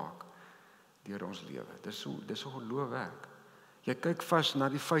staat te maak, deur ons lewe. Dis hoe geloof werk. Jy kyk vas na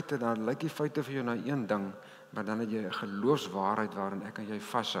die feite, dan lyk die feite vir jou na een ding, maar dan het jy 'n geloofswaarheid waarin ek en jy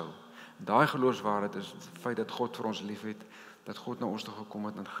vashou. Daai geloofswaarheid is die feit dat God vir ons liefhet, dat God na ons toe gekom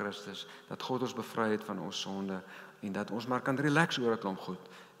het in Christus, dat God ons bevry het van ons sonde, en dat ons maar kan relax oor 'n klomp goed,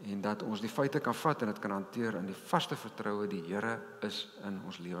 en dat ons die feite kan vat en dit kan hanteer in die vaste vertroue, die Here is in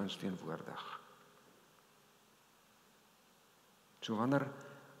ons lewens teenwoordig. So wanneer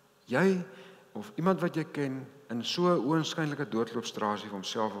jy of iemand wat jy ken in so 'n oënskynlike doodloopstrasie vir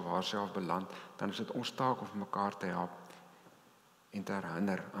homself of haarself beland, dan is dit ons taak om mekaar te help en te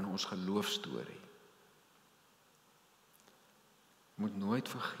herinner aan ons geloofstorie. Moet nooit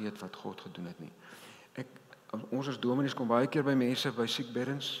vergeet wat God gedoen het nie. Ons as dominees kom baie keer by mense by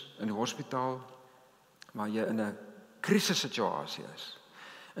siekbeddens in die hospitaal, waar jy in 'n krisissituasie is.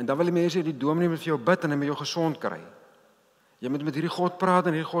 En dan wil die mense die dominee met vir jou bid en hy moet jou gesond kry. Jy moet met hierdie God praat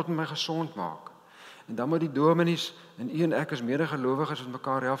en hierdie God moet my gesond maak. En dan moet die dominees en u en ek as medegelowiges met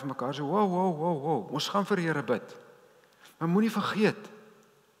mekaar help en mekaar sê, wow, ons gaan vir die Here bid. Maar moenie vergeet,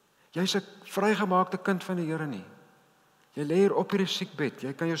 jy's 'n vrygemaakte kind van die Here nie. Jy lê hier op hierdie siekbed,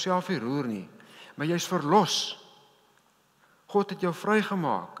 jy kan jouself nie roer nie, maar jy's verlos. God het jou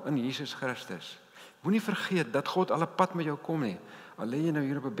vrygemaak in Jesus Christus. Moenie vergeet dat God al 'n pad met jou kom nie. Al lê jy nou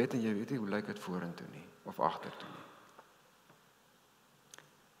hier op 'n bed en jy weet nie hoe lyk dit vorentoe nie of agtertoe nie.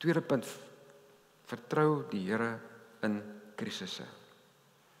 Tweede punt, vertrou die Here in krisisse.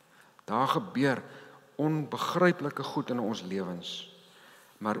 Daar gebeur onbegryplike goed in ons lewens,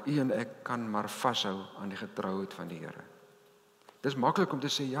 maar u en ek kan maar vashou aan die getrouheid van die Here. Dis maklik om te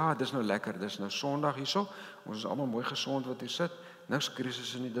sê, ja, dis nou lekker, dis nou Sondag hierso, ons is almal mooi gesond wat hier sit, niks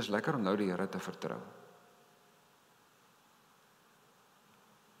krisisse nie, dis lekker om nou die Here te vertrou.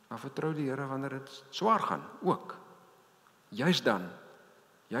 Maar vertrou die Here wanneer dit swaar gaan, ook. Juis dan.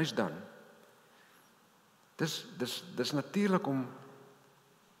 Dis natuurlik om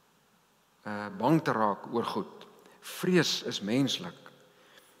bang te raak oor goed. Vrees is menslik.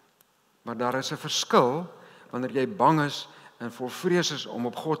 Maar daar is 'n verskil wanneer jy bang is en vol vrees is om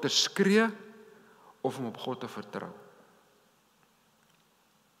op God te skree of om op God te vertrou.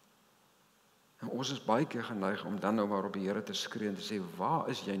 En ons is baie keer geneig om dan nou maar op die Here te skree en te sê, waar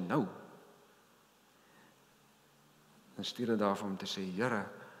is jy nou? In steede daarvan om te sê, Here,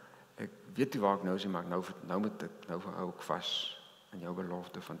 ek weet nie waar ek nou is, maar nou moet ek hou ek vas in jou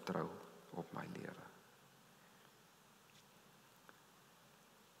belofte van trou op my lewe.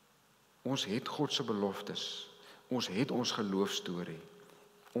 Ons het God se beloftes. Ons het ons geloofstorie.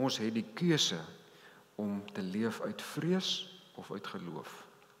 Ons het die keuse om te leef uit vrees of uit geloof.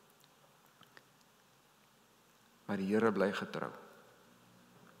 Maar die Here bly getrou.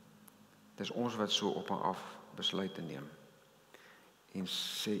 Dis ons wat so op en af besluit te neem. En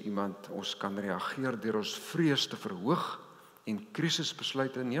sê iemand, ons kan reageer deur ons vrees te verhoog en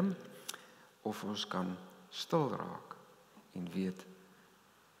krisisbesluite te neem, of ons kan stil raak en weet,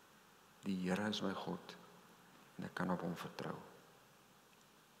 die Here is my God en ek kan op hom vertrou.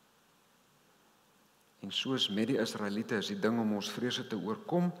 En soos met die Israeliete is die ding om ons vrese te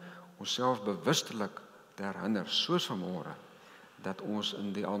oorkom, onsself bewustelik te herinner, soos vanmôre, dat ons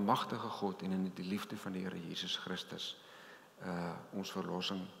in die almagtige God en in die liefde van die Here Jesus Christus ons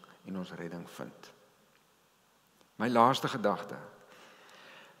verlossing en ons redding vind. My laaste gedagte,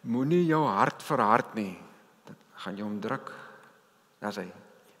 moenie jou hart verhard nie, dit gaan jou omdruk, daar sê,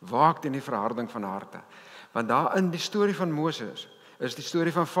 waak teen die verharding van harte, want daar in die storie van Moses, is die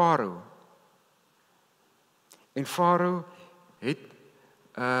storie van Farao, en Farao het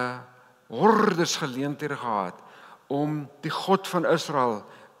hordes geleenthede gehad, om die God van Israel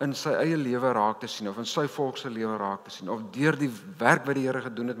in sy eie lewe raak te sien, of in sy volk se lewe raak te sien, of deur die werk wat die Here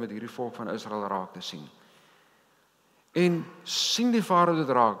gedoen het met hierdie volk van Israel raak te sien. En sien die Farao dit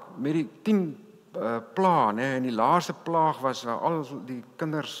raak, met die 10 plaag, en die laaste plaag was waar al die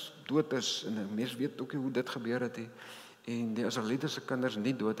kinders dood is, en die mens weet ook nie hoe dit gebeur het, en die Israeliete se kinders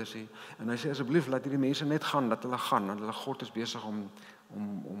nie dood is nie, en hy sê asseblief laat hierdie mense net gaan, dat hulle gaan, want hulle God is besig om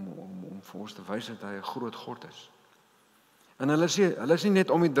vir ons te wys dat hy 'n groot God is. En hulle is nie net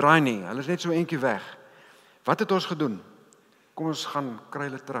om die draai nie, hulle is net so eentjie weg. Wat het ons gedoen? Kom ons gaan kry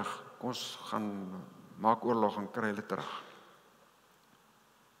hulle terug, kom ons gaan maak oorlog en kry hulle terug.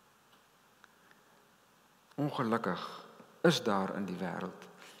 Ongelukkig is daar in die wêreld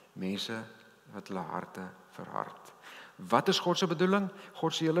mense wat hulle harte verhard. Wat is God se bedoeling?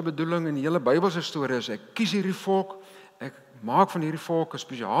 God se hele bedoeling in die hele Bybelse storie is, ek kies hierdie volk, Ek maak van hierdie volk 'n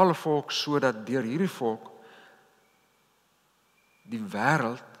spesiale volk sodat deur hierdie volk die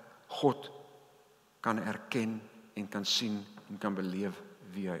wêreld God kan erken en kan sien en kan beleef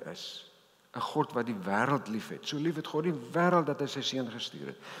wie hy is. 'n God wat die wêreld liefhet. So lief het God die wêreld dat hy sy seun gestuur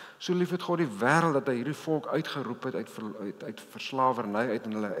het. So lief het God die wêreld dat hy hierdie volk uitgeroep het uit verslawerny uit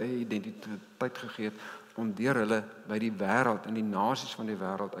en hulle eie identiteit gegee het om deur hulle by die wêreld en die nasies van die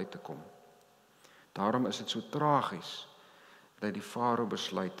wêreld uit te kom. Daarom is dit so tragies dat die farao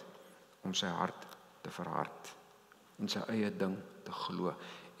besluit om sy hart te verhard en sy eie ding te glo.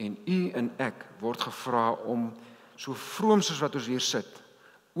 En u en ek word gevra om so vroom soos wat ons hier sit,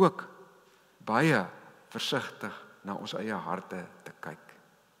 ook baie versigtig na ons eie harte te kyk.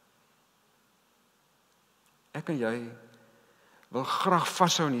 Ek en jy wil graag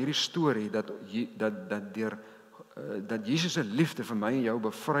vashou in hierdie storie dat Jesus se liefde vir my en jou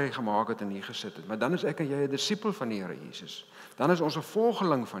bevry gemaak het en hier gesit het. Maar dan is ek en jy 'n disipel van die Here Jesus. Dan is ons 'n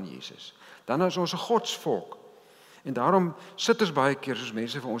volgeling van Jesus. Dan is ons 'n godsvolk. En daarom sit ons baie keer soos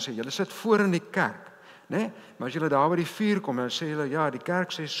mense vir ons sê, julle sit voor in die kerk, né? Maar as julle daar by die vuur kom, dan sê julle ja, die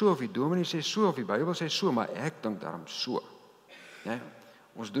kerk sê so of die dominee sê so of die Bybel sê so, maar ek dink daarom so. Né?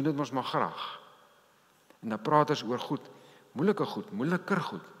 Ons doen dit mos maar graag. En dan praat ons oor goed, moeiliker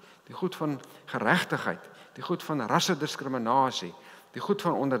goed, die goed van geregtigheid, die goed van rassediskriminasie, die goed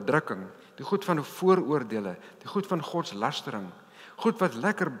van onderdrukking, die goed van vooroordele, die goed van godslastering, goed wat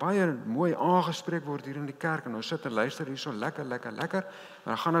lekker baie mooi aangespreek word hier in die kerk, en ons sit en luister hier so lekker, maar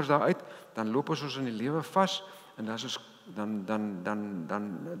dan gaan ons daar uit, dan loop ons in die lewe vas, en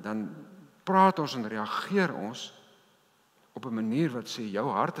dan praat ons en reageer ons op 'n manier wat sê, jou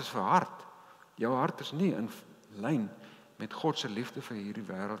hart is verhard, jou hart is nie in lyn met God se liefde vir hierdie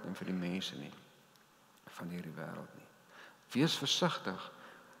wêreld en vir die mense nie, van hierdie wêreld nie. Wees versigtig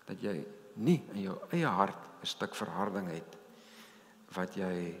dat jy nie in jou eie hart 'n stuk verharding het wat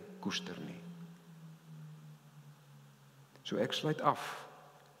jy koester nie. So ek sluit af.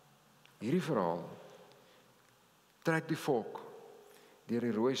 Hierdie verhaal trek die volk deur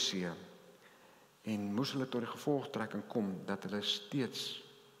die Rooi See en moes hulle tot die gevolgtrekking kom dat hulle steeds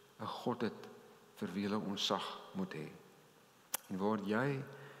 'n God het vir wie hulle ontzag moet hê. En word jy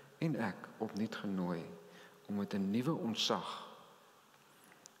en ek opnuut genooi om met 'n nuwe ontzag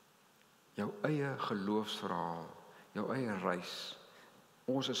jou eie geloofsverhaal, jou eie reis.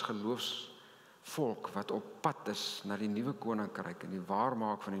 Ons is geloofsvolk wat op pad is na die nuwe koninkryk en die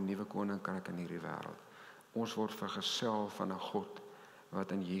waarmaak van die nuwe koninkryk in hierdie wêreld. Ons word vergesel van 'n God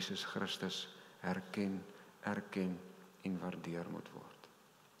wat in Jesus Christus erken en waardeer moet word.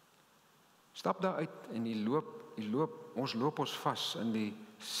 Stap daar uit en ons loop ons vas in die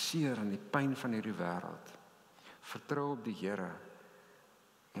seer en die pyn van hierdie wêreld. Vertrou op die Here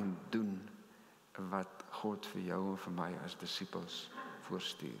en doen wat God vir jou en vir my as disippels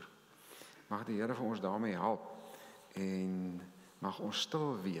voorstuur. Mag die Here vir ons daarmee help en mag ons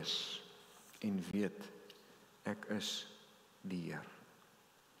stil wees en weet ek is die Heer.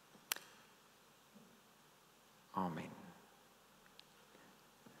 Amen.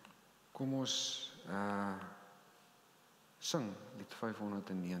 Kom ons sing lied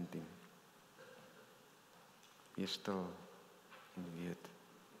 519. Wees stil en weet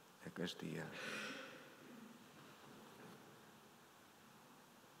ek is die Heer.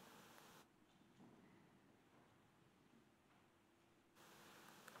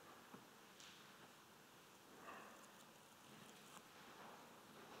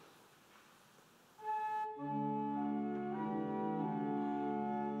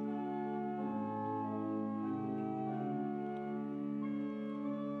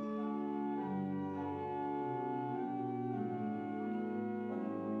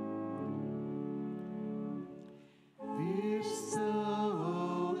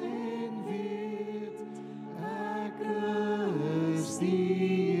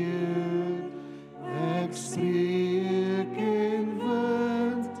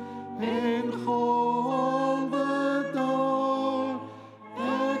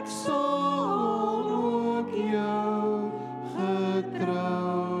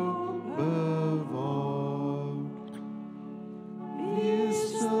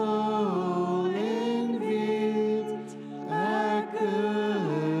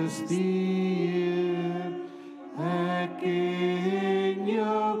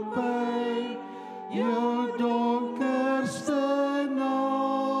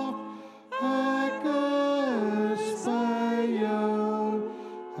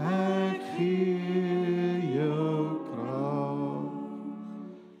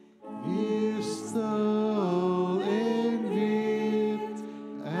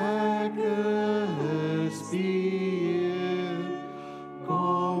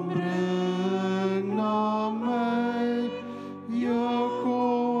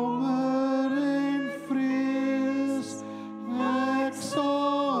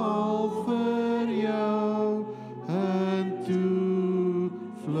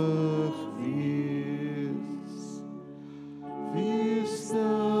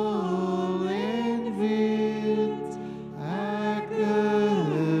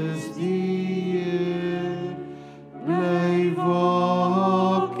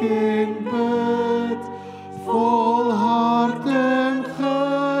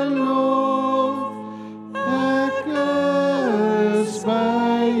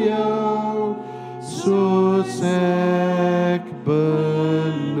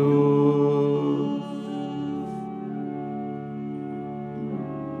 beloof.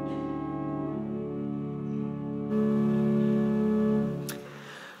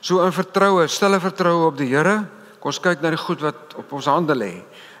 So in vertroue, stille vertroue op die Here, kom ons kyk na die goed wat op ons hande lê.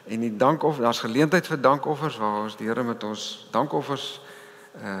 En die dankoffer, daar's geleentheid vir dankoffers waar ons die Here met ons dankoffers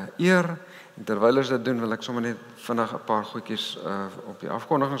eer. En terwyl ons dit doen, wil ek sommer net vinnig 'n paar goedjies op die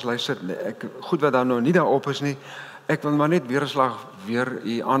afkondigingslys sit. Goed wat dan nou nie daarop is nie. Ek wil maar net weer 'n slag weer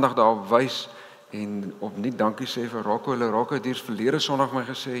u aandag daarop wys en opnuut dankie sê vir Rocco. Rocco het hier verlede Sondag my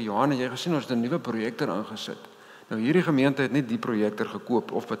gesê, Johan, het jy gesien ons het 'n nuwe projektor ingesit. Nou hierdie gemeente het nie die projektor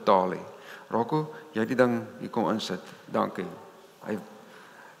gekoop of betaal nie. Rocco, jy het die ding hier kom insit. Dankie. Hy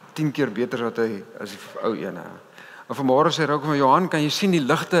 10 keer beter wat hy as die ou ene. En vanmôre sê Rocco vir Johan, kan jy sien die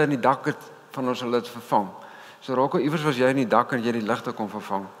ligte in die dak het van ons hulle het vervang. So Rocco, iewers was jy in die dak en jy die ligte kon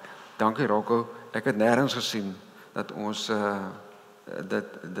vervang. Dankie Rocco. Ek het nêrens gesien dat ons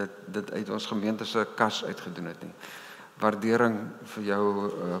dit uit ons gemeente se kas uitgedoen het nie. Waardering vir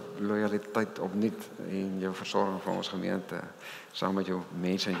jou loyaliteit opnuut en jou versorging van ons gemeente saam met jou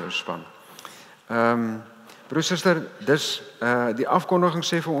mense en jou span. Broer suster, dis die afkondiging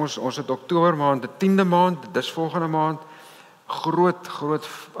sê vir ons het Oktober maand, die 10de maand, dis volgende maand. Groot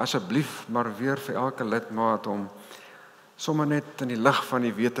asseblief maar weer vir elke lidmaat om sommer net in die lig van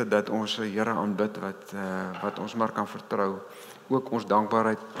die wete dat ons die Here aanbid wat ons maar kan vertrou. Ook ons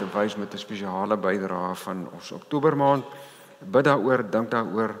dankbaarheid te wys met 'n spesiale bydrae van ons Oktobermaand. Bid daaroor, dink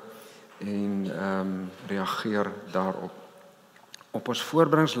daaroor en reageer daarop. Op ons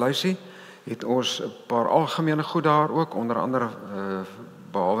voorbreidingslysie het ons 'n paar algemene goed daar ook, onder andere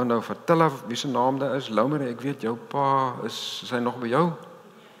behalwe nou vir Tilla wie se naam daar is. Laumer, ek weet jou pa is hy nog by jou?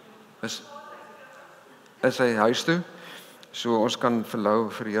 Is hy huis toe? So ons kan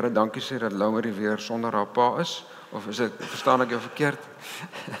vir die Here dankie sê dat Laumer weer sonder haar pa is. Of verstaan ek jou verkeerd?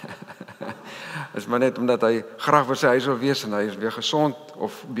 Is maar net omdat hy graag by sy huis wil wees en hy is weer gesond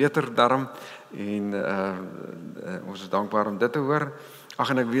of beter darm en ons is dankbaar om dit te hoor. Ag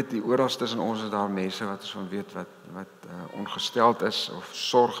en ek weet die oral tussen ons is daar mense wat ons van weet wat ongesteld is of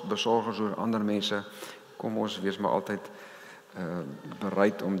besorgd oor ander mense. Kom ons wees maar altyd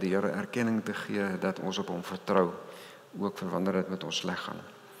bereid om die Here erkenning te gee dat ons op hom vertrou, ook vir wanneer dit met ons sleg gaan.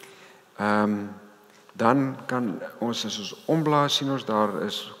 Dan kan ons as ons omblaas sien ons daar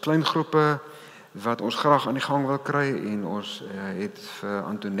is klein groepe wat ons graag aan die gang wil kry en ons het vir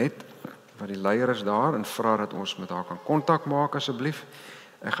Antoinette wat die leier is daar en vra dat ons met haar kan kontak maak asseblief.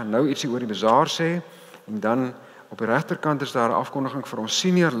 Ek gaan nou ietsie oor die bazaar sê en dan op die regterkant is daar 'n afkondiging vir ons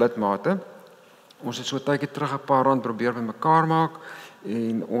senior lidmate. Ons het so 'n tydjie terug 'n paar rand probeer bymekaar maak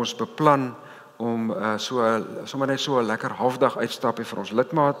en ons beplan om sommer net so 'n lekker halfdag uitstapie vir ons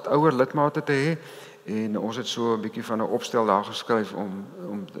ouer lidmate te hê. En ons het so 'n bietjie van 'n opstel daar geskryf om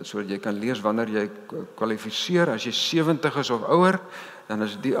sodat jy kan lees wanneer jy kwalifiseer. As jy 70 is of ouer, dan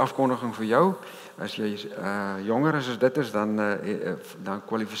is die afkondiging vir jou. As jy jonger is as dit is, dan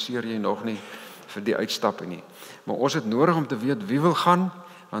kwalifiseer jy nog nie vir die uitstappe nie. Maar ons het nodig om te weet wie wil gaan,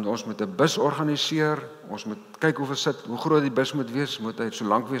 want ons moet 'n bus organiseer. Ons moet kyk hoe groot die bus moet wees. Moet hy so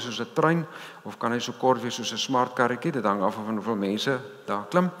lank wees soos 'n trein of kan hy so kort wees soos 'n smart karretjie? Dit hang af van hoeveel mense daar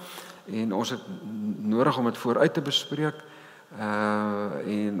klim. En ons het nodig om dit vooruit te bespreek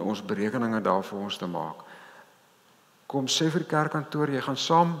en ons berekeninge daarvoor ons te maak. Kom sê vir die kerkkantoor, jy gaan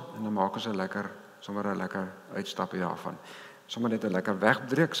saam en dan maak ons sommer 'n lekker uitstapie daarvan. Sommer net 'n lekker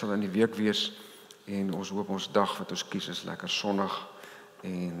wegbreek sal in die week wees en ons hoop ons dag wat ons kies is lekker sonnig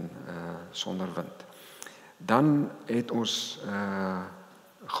en sonder wind. Dan het ons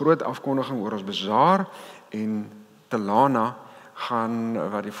groot afkondiging oor ons bazaar en Telana gaan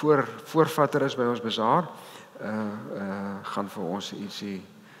wat die voorvatter is by ons bazaar gaan vir ons ietsie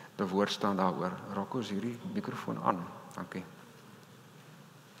te woord staan daaroor. Rocco, is hierdie mikrofoon aan. Dankie.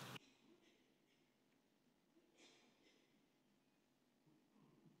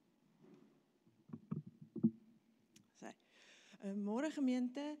 Môre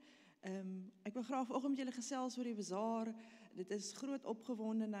gemeente, ek wil graag vanoggend met julle gesels oor die bazaar. Dit is groot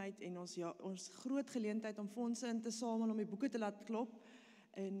opgewondenheid en ons groot geleentheid om fondse in te samel om die boeke te laat klop.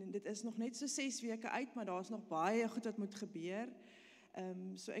 En dit is nog net so 6 weke uit, maar daar is nog baie goed wat moet gebeur.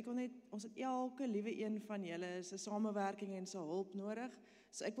 So ek wil net, ons het elke liewe een van julle is 'n samewerking en se hulp nodig.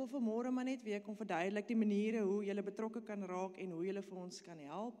 So ek wil vanmôre maar net weer kom verduidelik die maniere hoe julle betrokke kan raak en hoe julle vir ons kan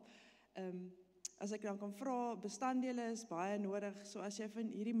help. As ek dan kan vra, bestanddele is baie nodig. So as jy van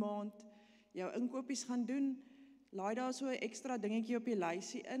hierdie maand jou inkopies gaan doen, laai daar so 'n ekstra dingetjie op die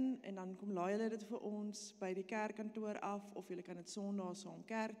lysie in en dan kom laai hulle dit vir ons by die kerkkantoor af of jy kan dit Sondag saam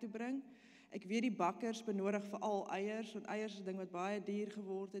kerk toe bring. Ek weet die bakkers benodig veral eiers, want eiers is 'n ding wat baie duur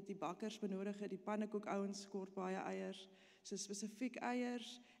geword het. Die bakkers benodig dit, die pannekoek ouens kort baie eiers, so spesifiek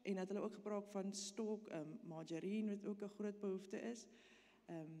eiers, en dat hulle ook gepraat van stok, margarine wat ook 'n groot behoefte is.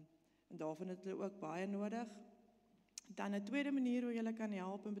 En daarvan het hulle ook baie nodig. Dan 'n tweede manier hoe jy kan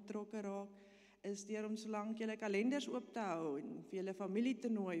help en betrokke raak, is deur om solank jy kalenders oop te hou en vir julle familie te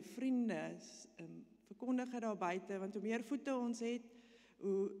nooi, vriende, verkondig dit daar buite, want hoe meer voete ons het,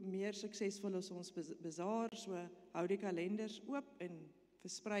 hoe meer suksesvol is ons bazaar, so hou die kalenders oop en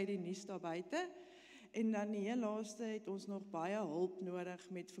versprei die nuus daar buite. En dan die heel laaste het ons nog baie hulp nodig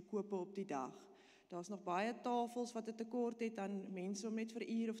met verkope op die dag. Daar's nog baie tafels wat 'n tekort het aan mense om net vir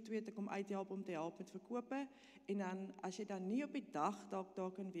 'n uur of 2 te kom uithelp om te help met verkope. En dan as jy dan nie op die dag dalk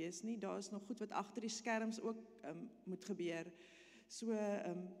daar kan wees nie, daar is nog goed wat agter die skerms ook moet gebeur. So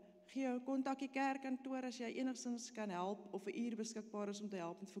gee jou kontak die kerkkantoor as jy enigstens kan help of 'n uur beskikbaar is om te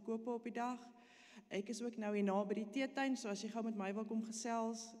help met verkope op die dag. Ek is ook nou hier na by die teetuin, so as jy gou met my wil kom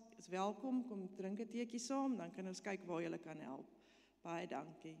gesels, is welkom, kom drink 'n teetjie saam, dan kan ons kyk waar jy kan help. Baie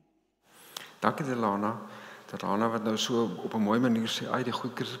dankie. Dankie Delana wat nou so op 'n mooi manier sê, die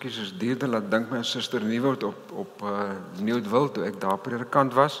goedkertjies is duurder, laat dink my aan Suster Nieuwoud op Nieuwoudtville, toe ek daar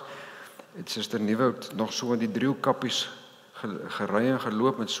predikant was, het Suster Nieuwoud nog so in die driehoekkappies gery en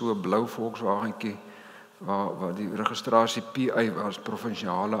geloop met so 'n blou Volkswagentjie, waar die registrasie PI was,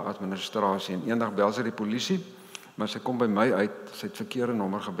 provinsiale administrasie, en eendag bel sy die polisie, maar sy kom by my uit, sy het verkeerde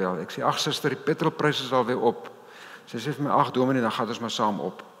nommer gebel. Ek sê, ag suster, die petrolprys is alweer op. Sy sê vir my, ag dominee, dan gaan ons maar saam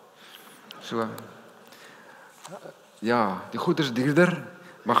op. So, ja, die goed is duurder,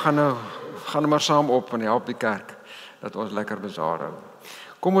 maar gaan nou maar saam op en help die kerk, dat ons lekker bazaar hou.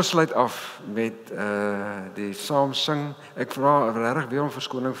 Kom ons sluit af met die saam sing. Ek vra regtig weer om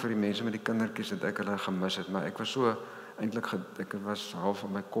verskoning vir die mense met die kindertjies dat ek hulle gemis het, maar ek was so eintlik ek was half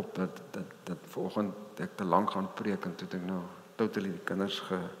van my kop dat vanoggend ek te lank gaan preek en toe het ek nou totally die kinders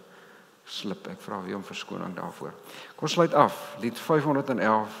geslip. Ek vra weer om verskoning daarvoor. Kom ons sluit af. Lied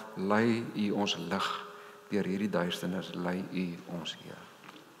 511, lei U ons lig deur hierdie duisternis, lei U ons Heer.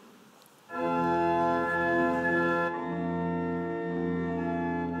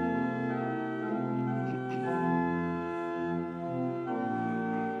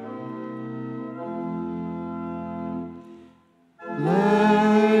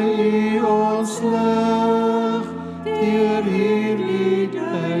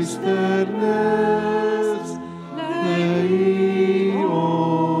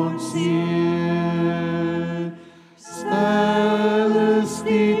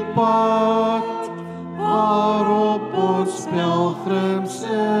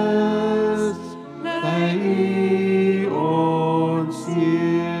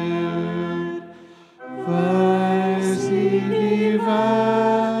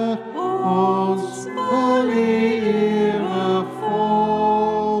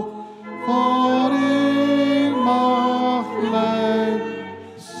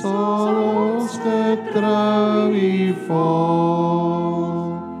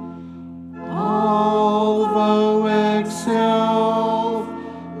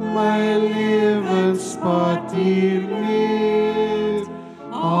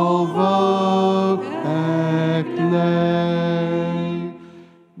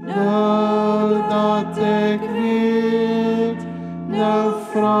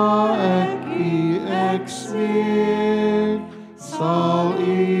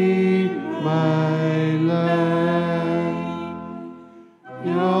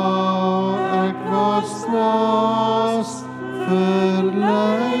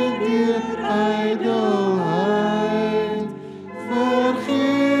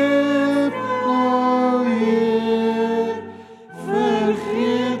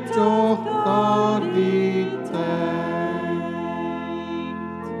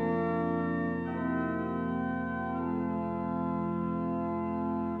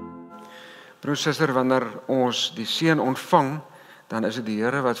 Broer, suster, wanneer ons die seën ontvang, dan is dit die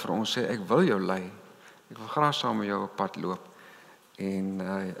Here wat vir ons sê, ek wil jou lei. Ek wil graag saam met jou op pad loop en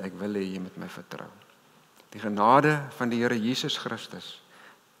ek wil hê jy met my vertrou. Die genade van die Here Jesus Christus,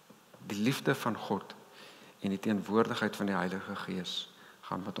 die liefde van God en die teenwoordigheid van die Heilige Gees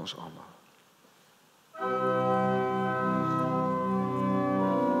gaan met ons almal.